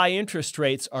high interest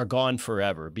rates are gone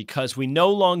forever, because we no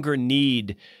longer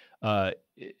need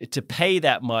to pay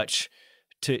that much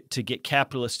to get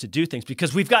capitalists to do things,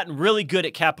 because we've gotten really good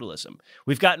at capitalism.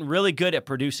 We've gotten really good at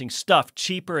producing stuff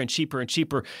cheaper and cheaper and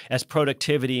cheaper as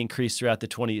productivity increased throughout the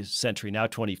 20th century, now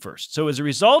 21st. So as a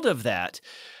result of that,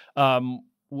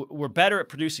 we're better at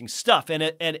producing stuff.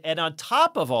 And on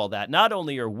top of all that, not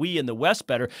only are we in the West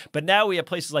better, but now we have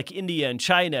places like India and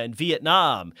China and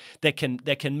Vietnam that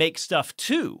can make stuff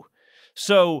too.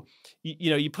 So,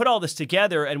 you put all this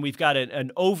together, and we've got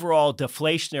an overall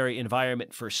deflationary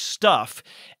environment for stuff,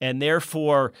 and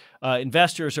therefore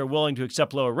investors are willing to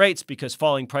accept lower rates because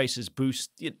falling prices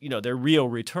boost their real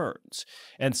returns.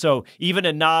 And so even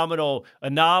a nominal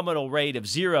rate of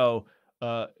zero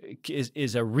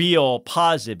is a real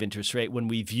positive interest rate when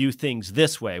we view things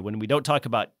this way. When we talk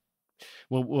about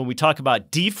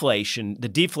deflation, the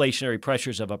deflationary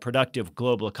pressures of a productive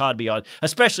global economy,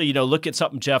 especially look at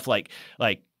something, Jeff, like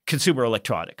consumer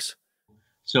electronics.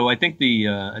 So I think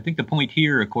the point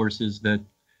here, of course, is that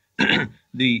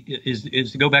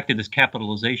is to go back to this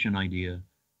capitalization idea.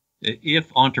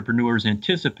 If entrepreneurs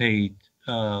anticipate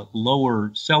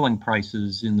lower selling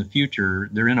prices in the future,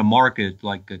 they're in a market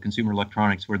like consumer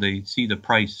electronics where they see the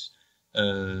price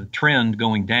trend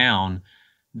going down,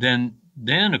 then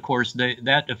of course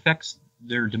that affects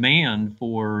their demand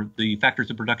for the factors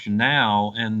of production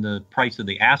now and the price of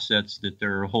the assets that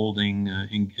they're holding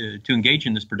to engage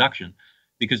in this production,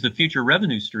 because the future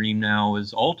revenue stream now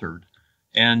is altered.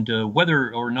 And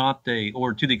whether or not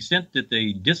or to the extent that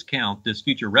they discount this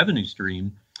future revenue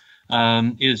stream,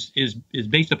 is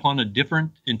based upon a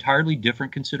entirely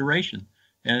different consideration,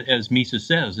 as Mises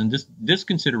says. And this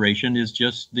consideration is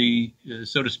just the,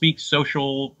 so to speak,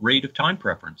 social rate of time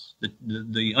preference,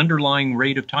 the underlying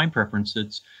rate of time preference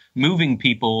that's moving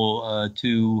people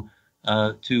to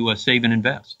save and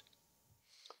invest.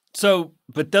 So,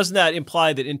 but doesn't that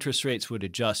imply that interest rates would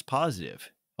adjust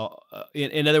positive?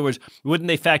 In other words, wouldn't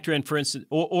they factor in, for instance,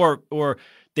 or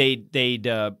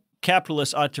they'd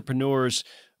capitalist entrepreneurs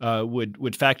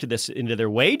would factor this into their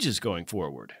wages going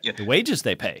forward, the wages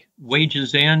they pay?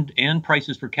 Wages and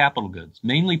prices for capital goods,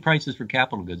 mainly prices for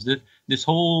capital goods. This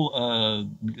whole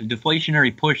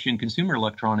deflationary push in consumer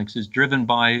electronics is driven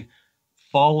by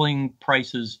falling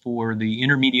prices for the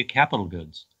intermediate capital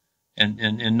goods,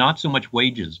 and not so much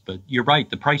wages. But you're right,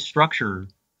 the price structure,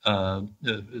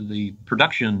 the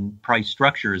production price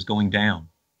structure is going down.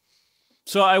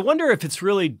 So I wonder if it's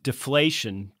really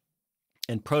deflation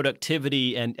and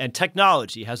productivity and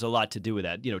technology has a lot to do with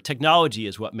that. You know, technology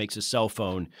is what makes a cell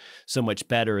phone so much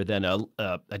better than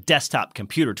a desktop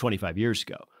computer 25 years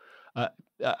ago.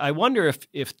 I wonder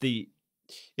if the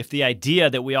idea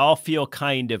that we all feel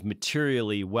kind of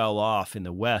materially well off in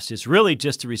the West is really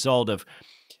just a result of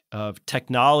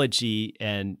technology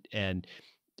and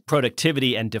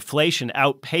productivity and deflation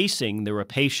outpacing the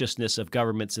rapaciousness of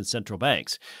governments and central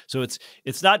banks. So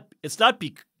it's not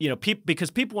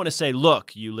because people want to say,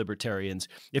 look, you libertarians,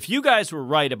 if you guys were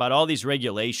right about all these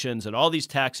regulations and all these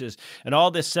taxes and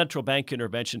all this central bank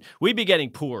intervention, we'd be getting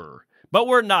poorer. But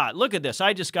we're not. Look at this.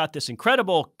 I just got this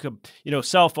incredible,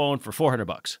 cell phone for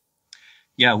 $400.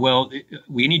 Yeah, well,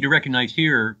 we need to recognize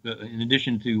here, in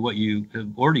addition to what you have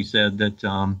already said,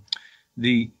 that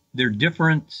they're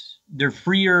different. They're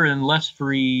freer and less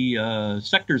free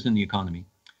sectors in the economy.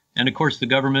 And of course, the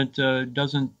government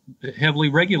doesn't heavily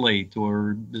regulate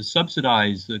or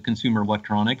subsidize consumer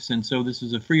electronics. And so this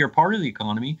is a freer part of the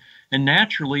economy. And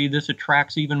naturally, this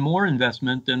attracts even more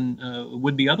investment than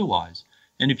would be otherwise.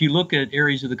 And if you look at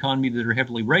areas of the economy that are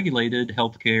heavily regulated,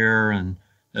 healthcare and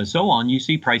so on, you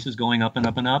see prices going up and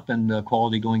up and up, and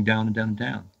quality going down and down and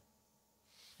down.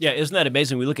 Yeah, isn't that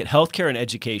amazing? We look at healthcare and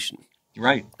education.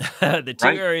 Right. The two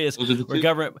areas where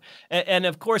government, and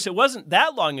of course, it wasn't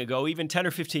that long ago, even 10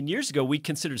 or 15 years ago, we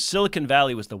considered Silicon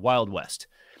Valley was the Wild West.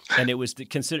 And it was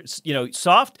considered,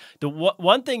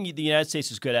 one thing the United States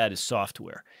is good at is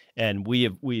software. And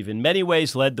we've in many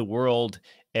ways led the world.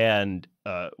 And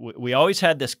we always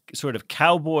had this sort of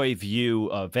cowboy view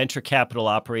of venture capital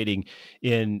operating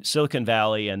in Silicon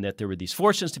Valley, and that there were these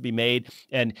fortunes to be made.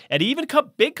 And even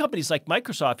big companies like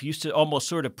Microsoft used to almost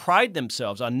sort of pride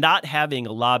themselves on not having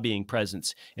a lobbying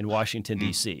presence in Washington,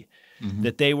 D.C.,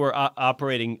 that they were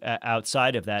operating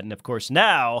outside of that. And of course,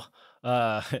 now,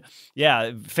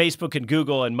 Facebook and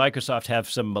Google and Microsoft have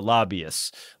some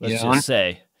lobbyists, let's just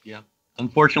say. Yeah.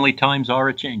 Unfortunately, times are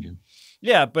a-changing.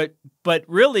 Yeah, but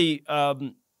really,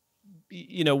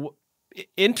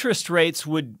 interest rates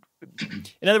would,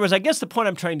 in other words, I guess the point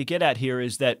I'm trying to get at here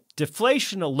is that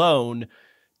deflation alone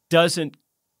doesn't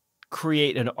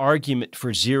create an argument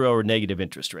for zero or negative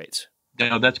interest rates.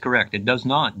 No, that's correct. It does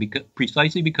not,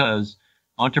 precisely because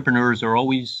entrepreneurs are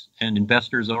always, and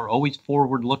investors are always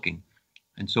forward-looking.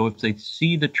 And so if they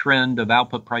see the trend of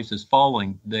output prices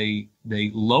falling, they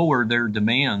lower their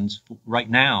demands right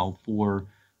now for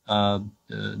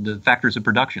the factors of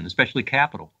production, especially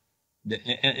capital.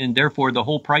 And therefore, the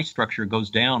whole price structure goes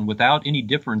down without any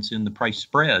difference in the price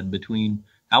spread between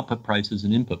output prices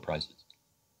and input prices.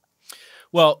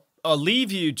 Well, I'll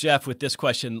leave you, Jeff, with this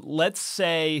question. Let's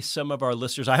say some of our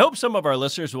listeners, I hope some of our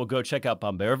listeners will go check out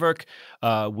Böhm-Bawerk.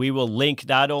 We will link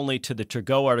not only to the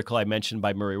Turgot article I mentioned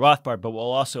by Murray Rothbard, but we'll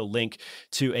also link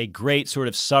to a great sort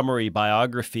of summary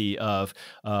biography of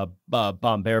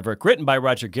Böhm-Bawerk written by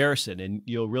Roger Garrison, and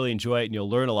you'll really enjoy it and you'll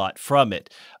learn a lot from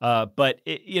it. But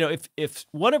if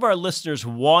one of our listeners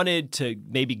wanted to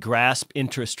maybe grasp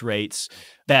interest rates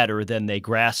better than they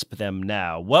grasp them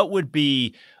now, what would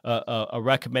be a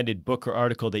recommended book or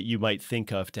article that you might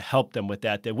think of to help them with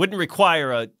that wouldn't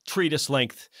require a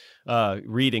treatise-length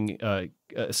reading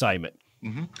assignment?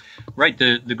 Hmm. Right.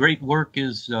 The great work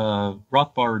is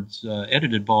Rothbard's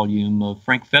edited volume of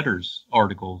Frank Fetter's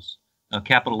articles,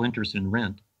 Capital, Interest, and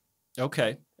Rent.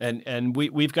 Okay. And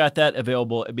we've got that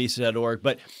available at Mises.org.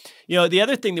 But, you know, the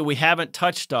other thing that we haven't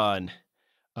touched on,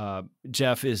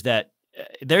 Jeff, is that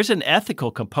there's an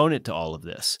ethical component to all of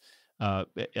this.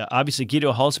 Obviously,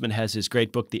 Guido Hülsmann has his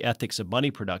great book, The Ethics of Money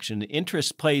Production.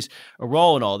 Interest plays a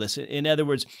role in all this. In other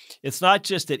words, it's not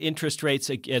just that interest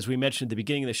rates, as we mentioned at the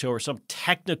beginning of the show, are some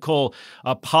technical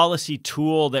policy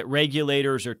tool that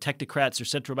regulators or technocrats or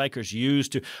central bankers use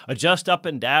to adjust up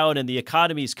and down, and the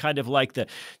economy is kind of like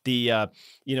the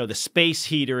space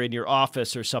heater in your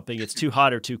office or something. It's too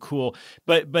hot or too cool.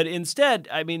 But instead,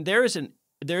 I mean,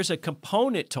 there's a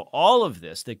component to all of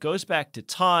this that goes back to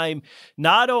time,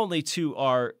 not only to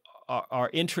our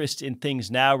interest in things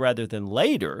now rather than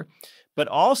later, but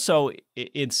also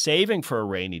in saving for a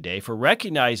rainy day, for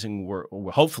recognizing we're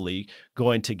hopefully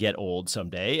going to get old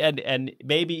someday, and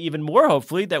maybe even more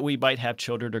hopefully that we might have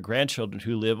children or grandchildren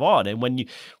who live on. And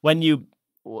when you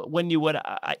would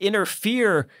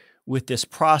interfere with this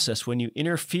process, when you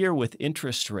interfere with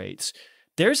interest rates,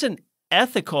 there's an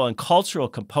ethical and cultural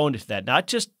component to that, not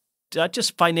just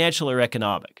financial or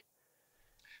economic.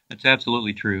 That's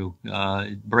absolutely true.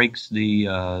 It breaks the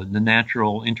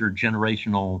natural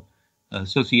intergenerational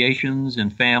associations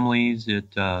and families.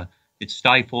 It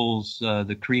stifles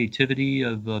the creativity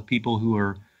of people who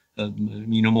are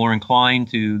more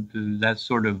inclined to that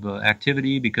sort of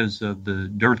activity because of the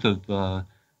dearth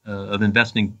of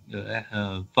investing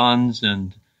funds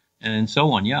and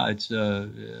so on. Yeah, it's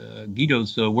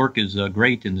Guido's work is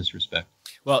great in this respect.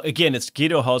 Well, again, it's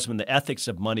Guido Hülsmann, The Ethics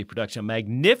of Money Production, a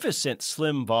magnificent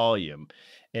slim volume.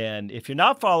 And if you're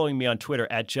not following me on Twitter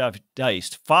at Jeff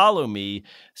Deist, follow me,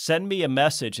 send me a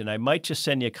message, and I might just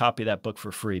send you a copy of that book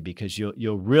for free because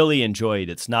you'll really enjoy it.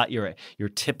 It's not your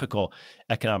typical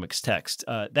economics text.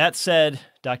 That said,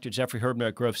 Dr. Jeffrey Herbener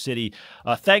at Grove City,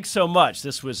 thanks so much.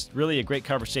 This was really a great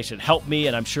conversation. It helped me,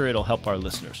 and I'm sure it'll help our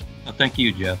listeners. Thank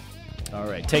you, Jeff. All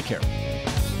right. Take care.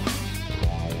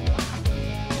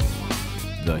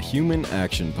 The Human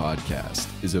Action Podcast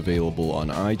is available on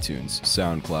iTunes,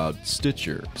 SoundCloud,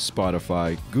 Stitcher,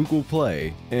 Spotify, Google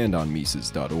Play, and on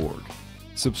Mises.org.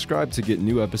 Subscribe to get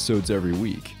new episodes every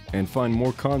week and find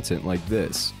more content like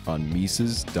this on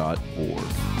Mises.org.